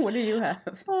right, what do you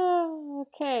have?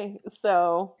 Okay,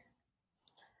 so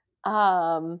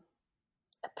um,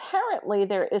 apparently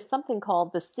there is something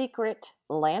called the Secret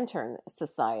Lantern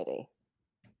Society.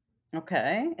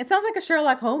 Okay, it sounds like a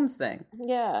Sherlock Holmes thing.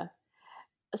 Yeah.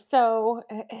 So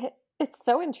it's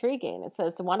so intriguing. It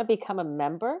says, want to become a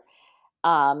member?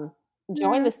 Um,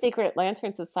 Join Yeah. the Secret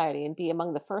Lantern Society and be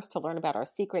among the first to learn about our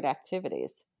secret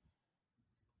activities.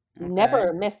 Okay.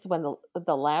 Never miss when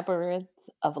the Labyrinth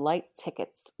of Light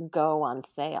tickets go on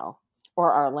sale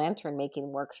or our lantern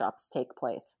making workshops take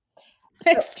place.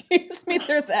 So, Excuse me,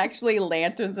 there's actually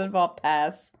lanterns involved.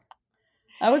 Pass.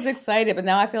 I was excited, but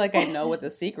now I feel like I know what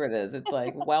the secret is. It's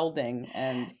like welding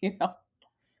and, yeah.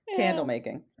 candle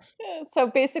making. So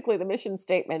basically, the mission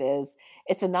statement is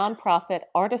it's a nonprofit,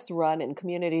 artist run, and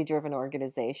community driven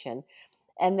organization.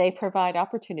 And they provide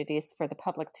opportunities for the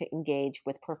public to engage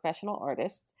with professional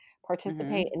artists,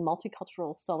 participate Hmm. in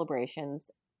multicultural celebrations,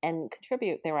 and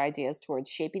contribute their ideas towards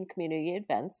shaping community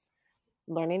events,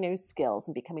 learning new skills,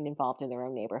 and becoming involved in their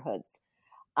own neighborhoods.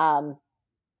 Um,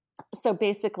 so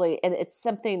basically, and it's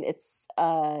something,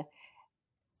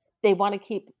 they want to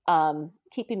keep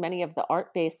keeping many of the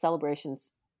art-based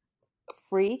celebrations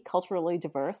free, culturally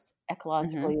diverse, Hmm.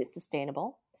 ecologically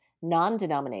sustainable,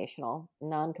 non-denominational, Hmm.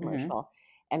 non-commercial,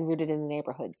 and rooted in the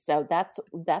neighborhood. So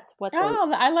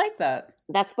Oh, I like that.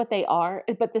 that's what they are.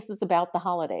 But this is about the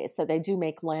holidays, so they do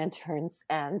make lanterns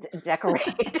and decorate.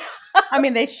 I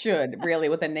mean, they should really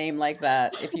with a name like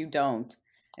that. If you don't,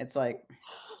 it's like,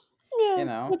 Yeah, you so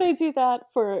know, they do that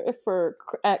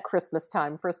at Christmas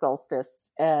time for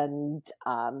solstice, and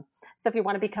so if you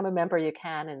want to become a member, you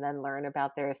can, and then learn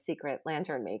about their secret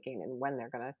lantern making and when they're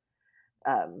going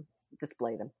to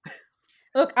display them.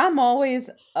 look, I'm always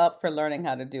up for learning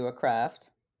how to do a craft.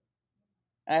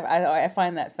 I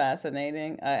find that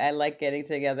fascinating. I like getting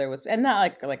together with, and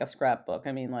not like a scrapbook.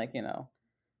 I mean, like,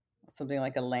 something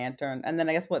like a lantern. And then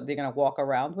I guess what they're gonna walk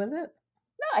around with it.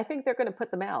 No, I think they're going to put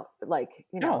them out, like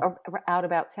Oh, out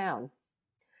about town.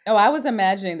 oh, I was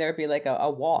imagining there'd be like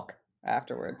a walk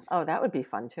afterwards, Oh, that would be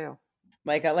fun too.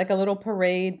 like a little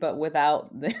parade, but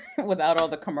without the without all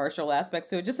the commercial aspects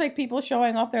to it. Just like people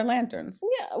showing off their lanterns.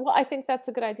 Yeah, well, I think that's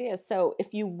a good idea. So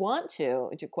if you want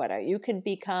to, Jaquetta, you can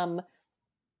become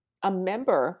a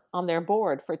member on their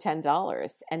board for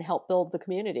 $10 and help build the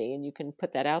community, and you can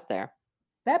put that out there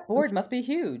That and, board must be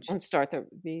huge. and start the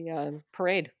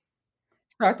parade.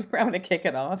 Start the round to kick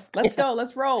it off. Let's Yeah. go.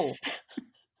 Let's roll.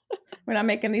 We're not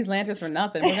making these lanterns for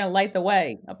nothing. We're gonna light the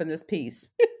way up in this piece.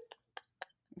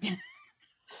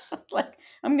 Like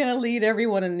I'm gonna lead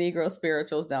everyone in Negro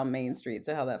spirituals down Main Street.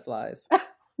 See how that flies.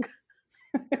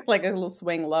 Like a little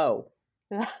swing low,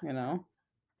 you know.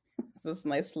 It's this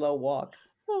nice slow walk.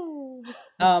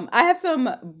 I have some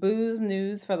booze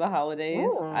news for the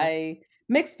holidays. Mm, I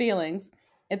mixed feelings.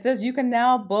 It says you can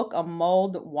now book a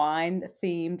mulled wine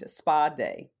themed spa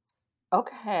day.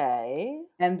 okay.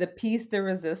 And the piece de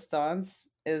resistance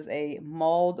is a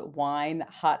mulled wine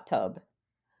hot tub.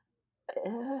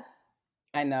 Uh,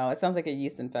 I know, it sounds like a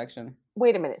yeast infection.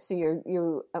 Wait a minute. So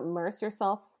you immerse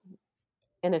yourself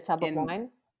in a tub of In wine?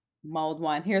 mulled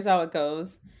wine. Here's how it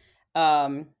goes.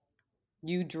 Um,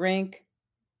 you drink,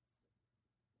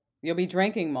 you'll be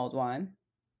drinking mulled wine,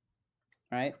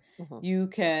 right? Hmm. You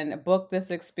can book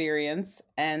this experience,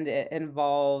 and it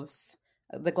involves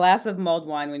the glass of mulled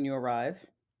wine when you arrive,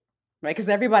 right? Because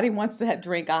everybody wants to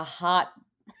drink a hot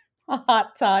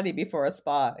toddy before a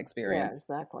spa Yeah, experience.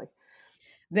 exactly.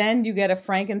 Then you get a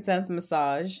frankincense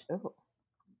massage, Ooh.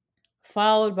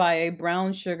 followed by a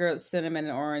brown sugar, cinnamon,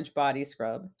 and orange body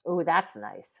scrub. Ooh, that's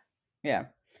nice. Yeah.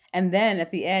 And then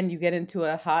at the end, you get into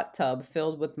a hot tub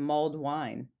filled with mulled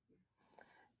wine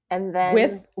And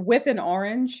then with an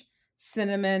orange,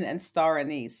 cinnamon, and star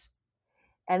anise.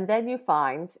 and then you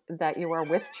find that you are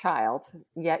with child,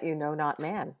 yet you know not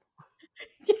man.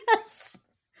 Yes.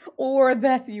 Or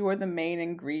that you are the main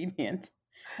ingredient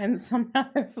in some kind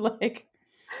of like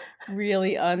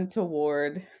really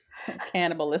untoward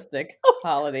cannibalistic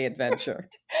holiday adventure.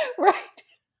 Right.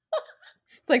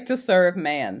 It's like to serve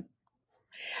man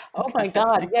Oh my kind of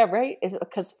God. thing. Yeah, right.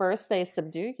 Because first they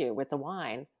subdue you with the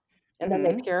wine, and then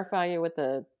they Hmm. purify you with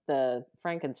the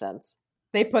frankincense.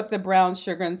 They put the brown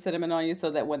sugar and cinnamon on you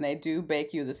so that when they do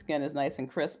bake you, the skin is nice and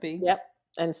crispy. Yep.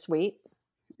 And sweet,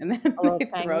 And then a little they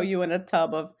throw tangy. you in a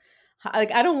tub of,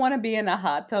 like, I don't want to be in a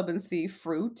hot tub and see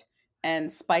fruit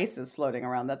and spices floating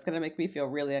around. That's going to make me feel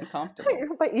really uncomfortable.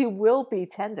 But you will be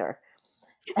tender.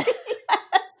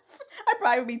 Yes. I'd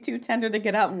probably be too tender to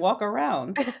get out and walk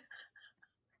around.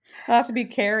 I'll have to be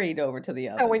carried over to the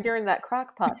So when oven. you're in that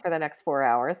crock pot for the next 4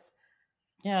 hours,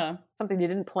 Yeah, something you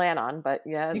didn't plan on, but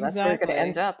yeah, that's where you're gonna end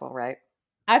exactly. up, all right.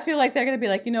 I feel like they're gonna be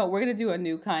like, we're gonna do a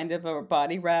new kind of a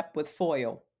body wrap with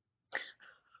foil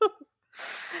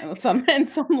and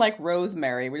some like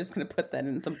rosemary. We're just gonna put that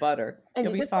in some butter. And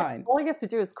You'll you be just fine. all you have to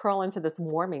do is crawl into this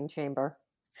warming chamber.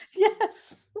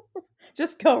 Yes.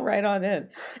 Just go right on in.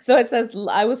 So it says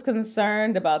I was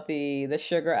concerned about the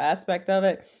sugar aspect of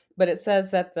it, but it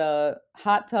says that the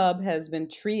hot tub has been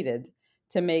treated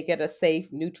to make it a safe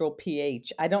neutral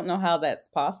pH. I don't know how that's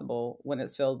possible when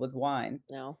it's filled with wine.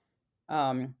 No.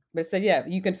 But it said, yeah,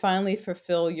 you can finally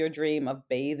fulfill your dream of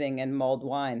bathing in mulled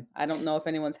wine. I don't know if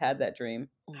anyone's had that dream.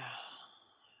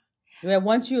 Yeah,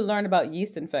 once you learn about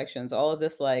yeast infections, all of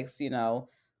this, like,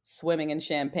 swimming in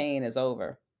champagne is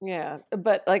over. Yeah,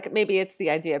 but, like, maybe it's the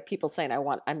idea of people saying,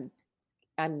 I'm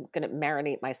gonna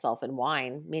marinate myself in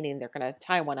wine," meaning they're gonna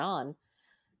tie one on.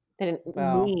 They didn't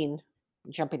Well, mean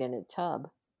jumping in a tub.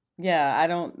 yeah,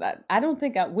 I don't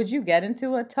think would you get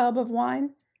into a tub of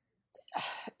wine?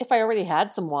 If I already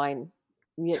had some wine,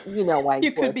 you know I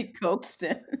You could would. be coaxed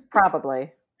in.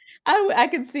 Probably. I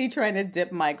could see trying to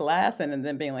dip my glass in and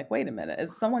then being like, "Wait a minute,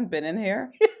 has someone been in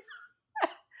here?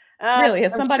 Really,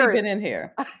 has I'm somebody sure been in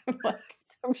here?" Like,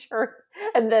 I'm sure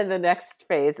and then the next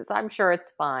phase is, "I'm sure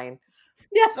it's fine."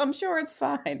 yes, I'm sure it's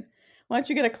fine. Why don't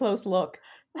you get a close look?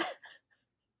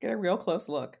 Get a real close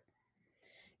look.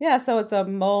 Yeah, so it's a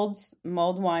mulled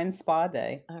wine spa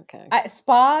day. Okay.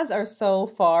 Spas are so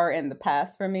far in the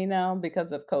past for me now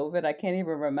because of COVID. I can't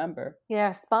even remember.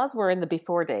 Yeah, spas were in the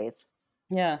before days.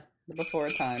 Yeah, the before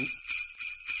times.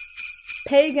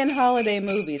 Pagan holiday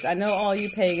movies. I know all you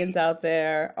pagans out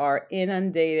there are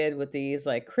inundated with these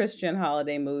like Christian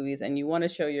holiday movies, and you want to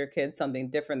show your kids something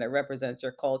different that represents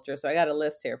your culture. So I got a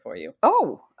list here for you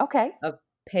Oh, okay. of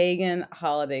pagan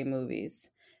holiday movies.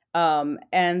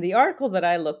 And the article that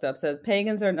I looked up says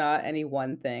pagans are not any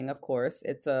one thing, of course.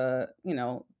 There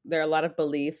are a lot of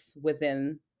beliefs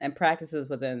within and practices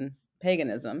within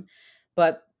paganism,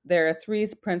 but there are three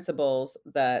principles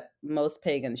that most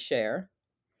pagans share.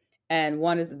 And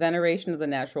one is veneration of the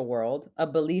natural world, a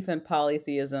belief in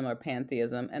polytheism or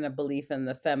pantheism, and a belief in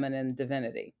the feminine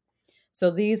divinity. So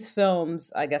these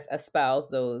films, I guess, espouse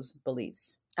those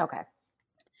beliefs. Okay.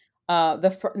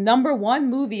 The number one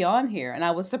movie on here, and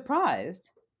I was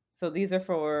surprised. So these are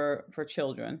for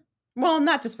children. Well,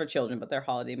 not just for children, but they're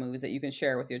holiday movies that you can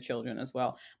share with your children as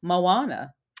well.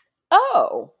 Moana,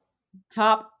 Oh,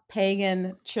 top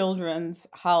pagan children's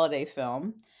holiday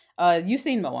film. You've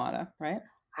seen Moana, right?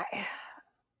 I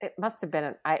it must have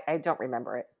been I don't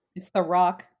remember it. It's The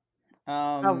Rock.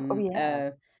 Oh,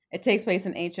 yeah. It takes place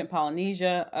in ancient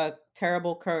Polynesia. A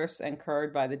terrible curse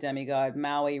incurred by the demigod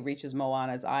Maui reaches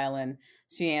Moana's island.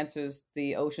 She answers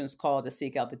the ocean's call to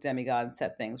seek out the demigod and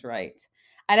set things right.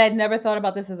 And I'd never thought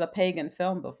about this as a pagan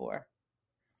film before,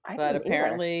 I but didn't either.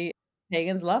 apparently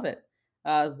pagans love it.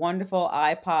 Wonderful,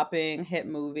 eye-popping hit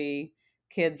movie.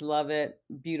 Kids love it.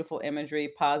 Beautiful imagery,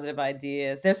 positive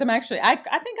ideas. There's some actually. I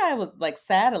think I was like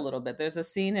sad a little bit. There's a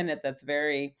scene in it that's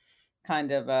very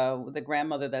kind of the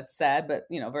grandmother that's sad, but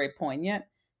very poignant.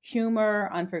 Humor,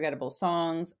 unforgettable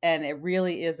songs, and it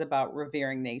really is about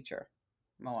revering nature.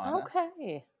 Moana.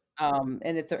 Okay. And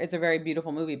it's a very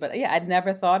beautiful movie. But yeah, I'd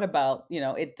never thought about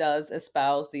it does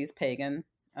espouse these pagan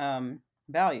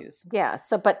values. Yeah,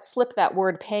 so but slip that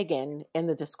word pagan in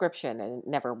the description and it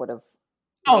never would have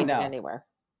Oh made it no, anywhere.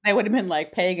 they would have been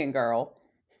like pagan girl.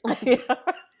 Yeah.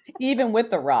 Even with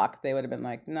The Rock, they would have been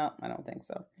like, no, I don't think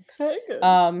so.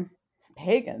 Pagan.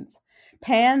 Pagans.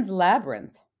 Pan's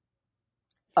Labyrinth.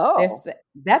 Oh,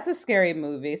 That's a scary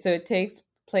movie. So it takes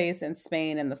place in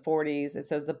Spain in the 40s. It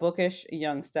says the bookish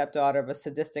young stepdaughter of a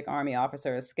sadistic army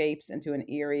officer escapes into an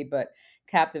eerie but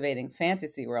captivating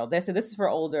fantasy world. So this is for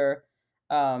older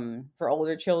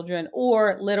children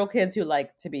or little kids who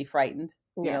like to be frightened.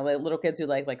 yeah. Like little kids who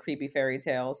like creepy fairy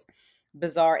tales,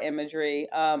 bizarre imagery,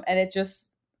 and it just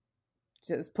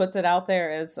puts it out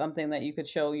there as something that you could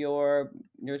show your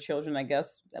children, I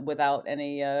guess, without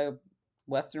any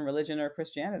Western religion or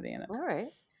Christianity in it. All right.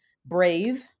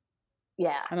 Brave.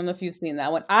 Yeah. I don't know if you've seen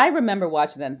that one. I remember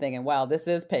watching that and thinking, wow, this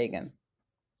is pagan.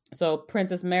 So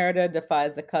Princess Merida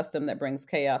defies the custom that brings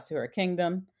chaos to her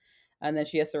kingdom. And then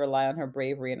she has to rely on her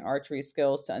bravery and archery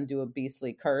skills to undo a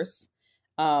beastly curse.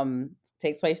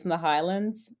 Takes place in the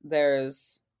Highlands. They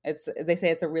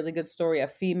say it's a really good story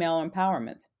of female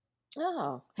empowerment.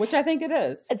 Oh, which I think it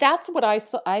is. that's what I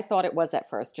saw. I thought it was at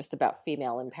first just about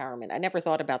female empowerment. I never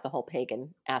thought about the whole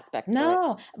pagan aspect to it.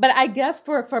 No, but I guess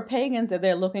for pagans that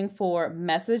they're looking for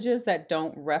messages that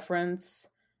don't reference,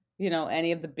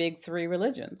 any of the big three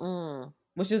religions, Mm,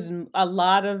 which is a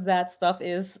lot of that stuff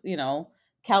is,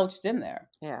 couched in there,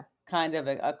 yeah. kind of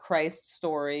a Christ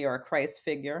story or a Christ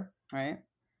figure, right?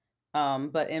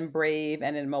 But in Brave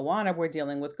and in Moana, we're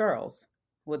dealing with girls,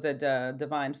 with the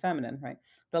divine feminine, right?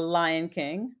 The Lion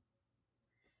King,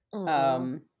 Mm.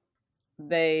 um,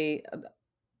 they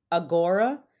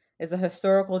Agora is a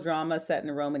historical drama set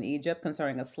in Roman Egypt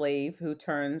concerning a slave who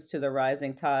turns to the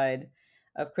rising tide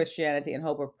of Christianity in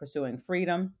hope of pursuing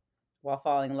freedom while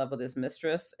falling in love with his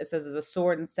mistress. It says it's a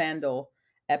sword and sandal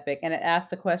epic, and it asks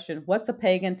the question, what's a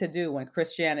pagan to do when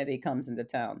Christianity comes into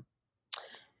town?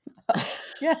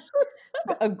 Yeah,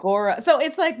 Agora. So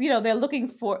it's like, they're looking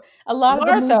for a lot of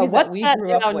the Martha, movies that what's we that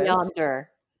grew up down with. yonder?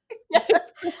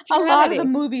 It's Yes. A lot of the Christianity.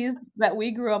 movies that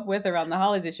we grew up with around the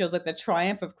holidays, it shows like the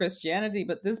triumph of Christianity,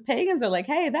 but these pagans are like,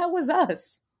 hey, that was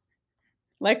us.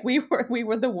 Like we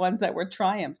were the ones that were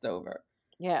triumphed over,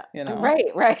 Yeah. you know. Right,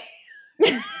 right.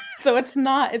 So it's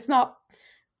not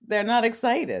they're not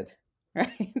excited, right?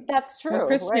 That's When true. Right, right.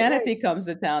 Christianity comes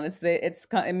to town,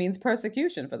 it means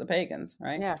persecution for the pagans,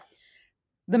 right? Yeah.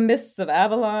 The Mists of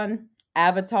Avalon,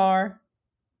 Avatar,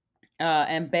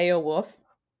 and Beowulf,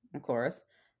 of course,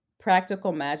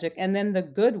 Practical Magic, and then The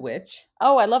Good Witch.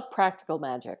 Oh, I love practical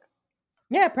magic.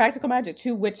 Yeah, Practical Magic.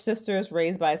 Two witch sisters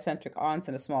raised by eccentric aunts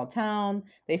in a small town.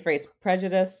 They face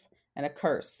prejudice and a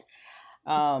curse.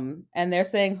 And they're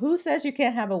saying, "Who says you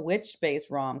can't have a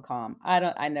witch-based rom-com?"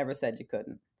 I never said you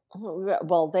couldn't.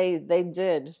 Well, they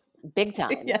did big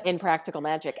time in Yes. practical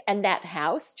magic. And that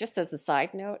house, just as a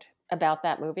side note about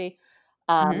that movie,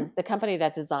 Hmm. the company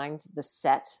that designed the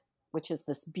set, which is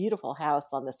this beautiful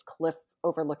house on this cliff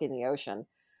overlooking the ocean,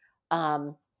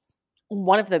 um,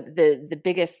 one of the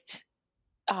biggest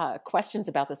questions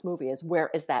about this movie is, where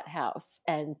is that house?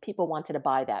 And people wanted to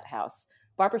buy that house.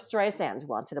 Barbara Streisand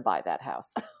wanted to buy that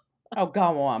house. Oh, go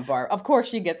on, Barb. Of course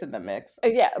she gets in the mix.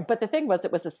 Yeah, but the thing was,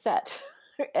 it was a set.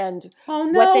 And Oh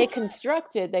what they no.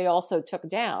 constructed, they also took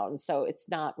down. So it's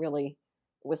not really,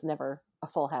 it was never a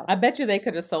full house. I bet you they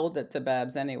could have sold it to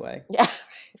Babs anyway. Yeah.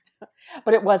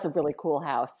 But it was a really cool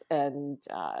house. And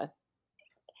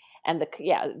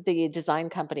the design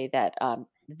company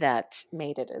that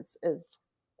made it is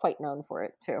quite known for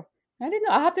it too. I didn't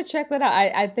know. I'll have to check that out.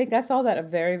 I think I saw that a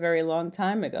very, very long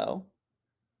time ago.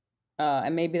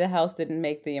 And maybe the house didn't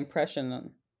make the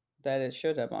impression that it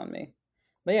should have on me.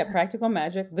 But yeah, Practical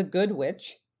Magic, The Good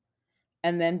Witch,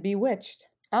 and then Bewitched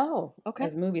Oh, okay.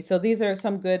 as movies. So these are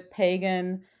some good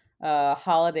pagan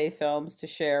holiday films to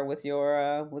share with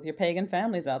your pagan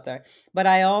families out there. But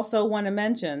I also want to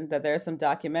mention that there are some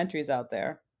documentaries out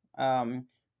there.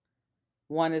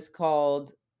 One is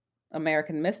called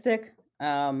American Mystic.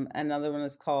 Another one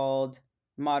is called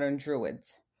Modern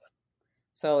Druids.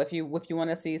 So if you want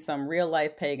to see some real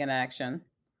life pagan action,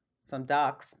 some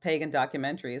pagan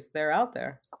documentaries, they're out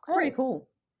there. Pretty Okay. cool.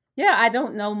 Yeah, I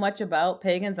don't know much about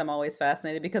pagans. I'm always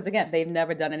fascinated because again, they've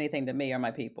never done anything to me or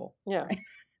my people. Yeah.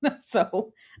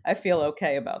 So I feel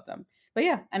okay about them. But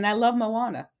yeah, and I love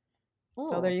Moana.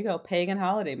 So there Oh, you go. Pagan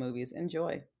holiday movies.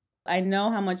 Enjoy. I know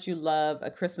how much you love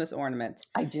a Christmas ornament.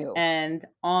 I do. And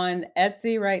on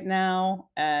Etsy right now,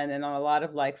 and on a lot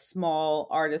of like small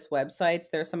artist websites,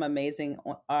 there's some amazing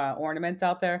ornaments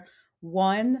out there.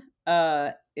 One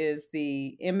is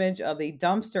the image of the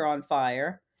dumpster on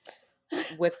fire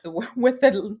with the with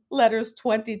the letters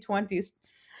 2020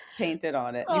 painted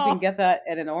on it. You can Oh, get that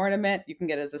at an ornament. You can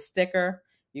get it as a sticker.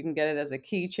 You can get it as a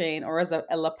keychain or as a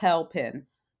lapel pin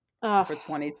oh, for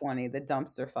 2020, the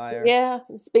dumpster fire. yeah.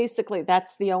 It's basically,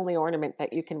 that's the only ornament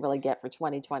that you can really get for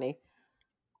 2020.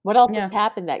 What else has Yeah,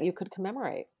 happened that you could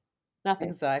commemorate? Nothing.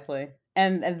 exactly.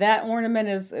 And that ornament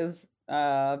is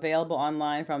available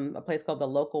online from a place called the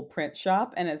Local Print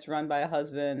Shop, and it's run by a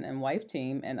husband and wife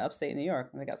team in upstate New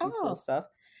York. They got some cool Oh, stuff.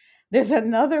 There's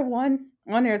another one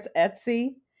on there. It's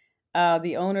Etsy.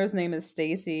 The owner's name is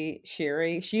Stacy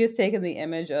Sherry. She has taken the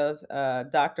image of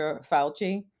Dr.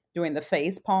 Fauci doing the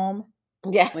face palm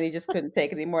yeah. when he just couldn't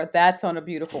take it anymore. That's on a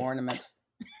beautiful ornament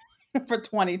for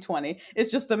 2020.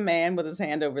 It's just a man with his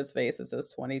hand over his face. It says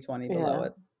 2020 below Yeah.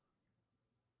 it.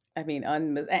 I mean,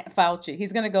 Fauci.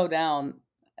 He's going to go down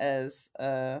as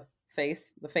the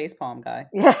face palm guy.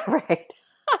 Yeah, right.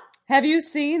 Have you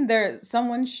seen there?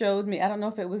 Someone showed me. I don't know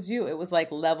if it was you. It was like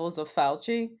levels of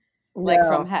Fauci, like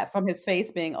from No. from his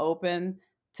face being open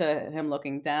to him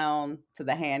looking down to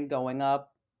the hand going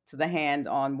up to the hand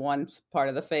on one part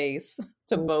of the face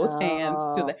to both hands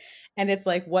to the, and it's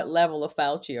like, what level of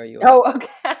Fauci are you at? Oh, okay.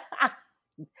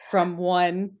 From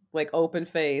 1 like open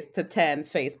face to 10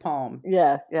 face palm.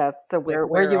 Yeah. So Like,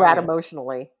 where you are at you?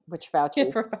 emotionally? Which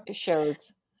Fauci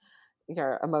shows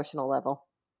your emotional level.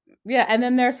 Yeah, and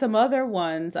then there's some other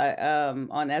ones. I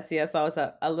on Etsy I saw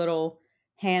a little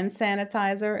hand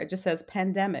sanitizer. It just says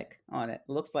pandemic on it.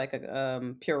 Looks like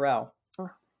a Purell. Oh.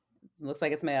 It looks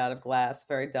like it's made out of glass,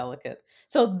 very delicate.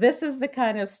 So this is the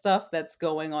kind of stuff that's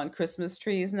going on Christmas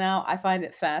trees now. I find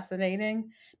it fascinating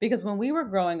because when we were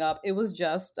growing up, it was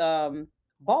just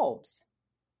bulbs.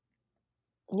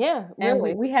 Yeah,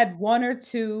 really. And we had 1 or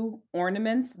 2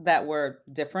 ornaments that were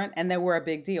different, and they were a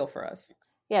big deal for us.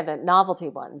 Yeah, the novelty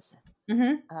ones.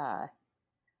 Mm-hmm.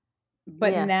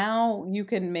 But yeah. now you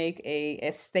can make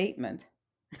a statement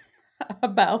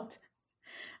about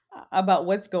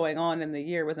what's going on in the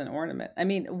year with an ornament. I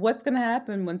mean, what's going to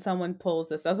happen when someone pulls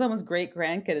this? Someone's great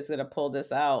grandkid is going to pull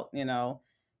this out,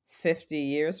 50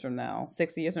 years from now,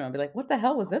 60 years from now, and be like, what the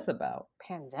hell was this about?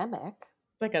 Pandemic?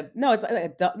 It's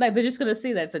like they're just going to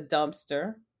see that it's a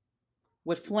dumpster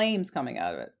with flames coming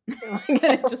out of it.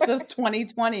 It just says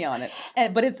 2020 on it.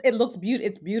 But it looks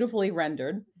it's beautifully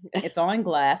rendered. It's on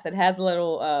glass. It has a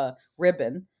little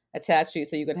ribbon attached to it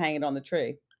so you can hang it on the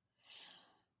tree.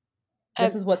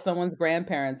 This is what someone's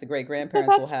grandparents and great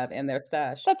grandparents will have in their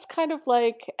stash. That's kind of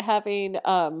like having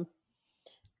an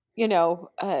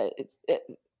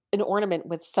ornament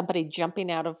with somebody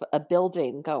jumping out of a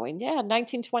building going,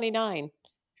 1929.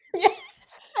 Yes.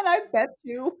 And I bet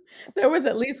you there was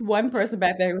at least one person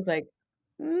back there who was like,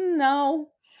 no,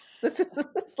 this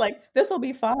will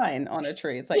be fine on a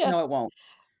tree. It's like, no, it won't.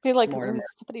 Be like,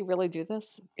 somebody really do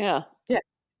this? Yeah. Yeah.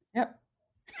 Yep.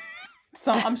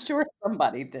 So I'm sure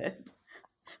somebody did.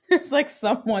 There's like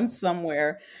someone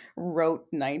somewhere wrote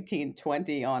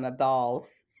 1920 on a doll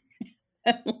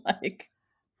and like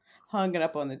hung it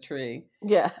up on the tree.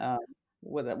 Yeah.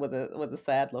 With a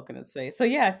sad look in its face. So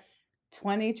yeah,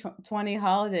 2020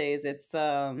 holidays. It's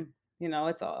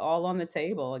it's all on the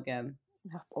table again.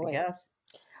 Oh, boy. I guess.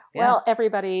 Yeah. Well,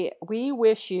 everybody, we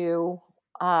wish you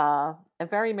a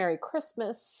very Merry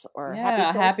Christmas or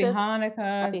Happy Hanukkah.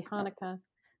 Happy Hanukkah.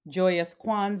 Joyous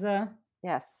Kwanzaa.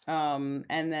 Yes. And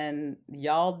then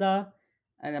Yalda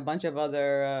and a bunch of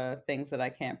other things that I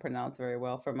can't pronounce very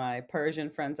well for my Persian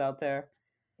friends out there.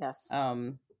 Yes.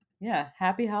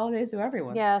 Happy holidays to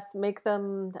everyone. Yes, make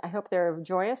them, I hope they're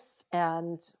joyous,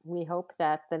 and we hope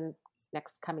that the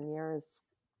next coming year is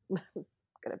going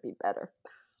to be better.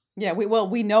 Yeah,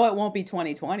 we know it won't be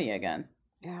 2020 again.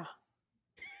 Yeah.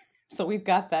 So we've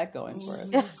got that going for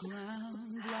us.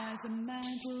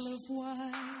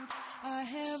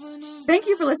 Thank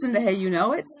you for listening to Hey You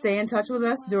Know It. Stay in touch with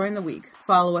us during the week.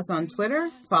 Follow us on Twitter.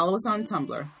 Follow us on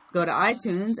Tumblr. Go to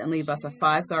iTunes and leave us a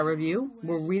 5-star review.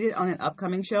 We'll read it on an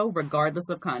upcoming show, regardless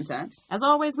of content. As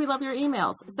always, we love your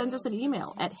emails. Send us an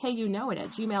email at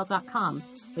heyyouknowit@gmail.com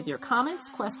with your comments,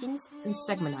 questions, and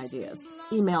segment ideas.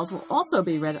 Emails will also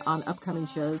be read on upcoming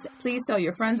shows. Please tell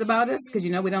your friends about us, because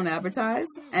we don't advertise.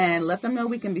 And let them know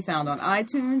we can be found on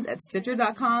iTunes, at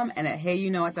Stitcher.com, and at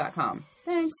heyyouknowit.com.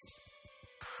 Thanks.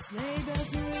 Sleigh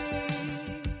bells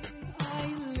ring, are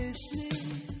you listening?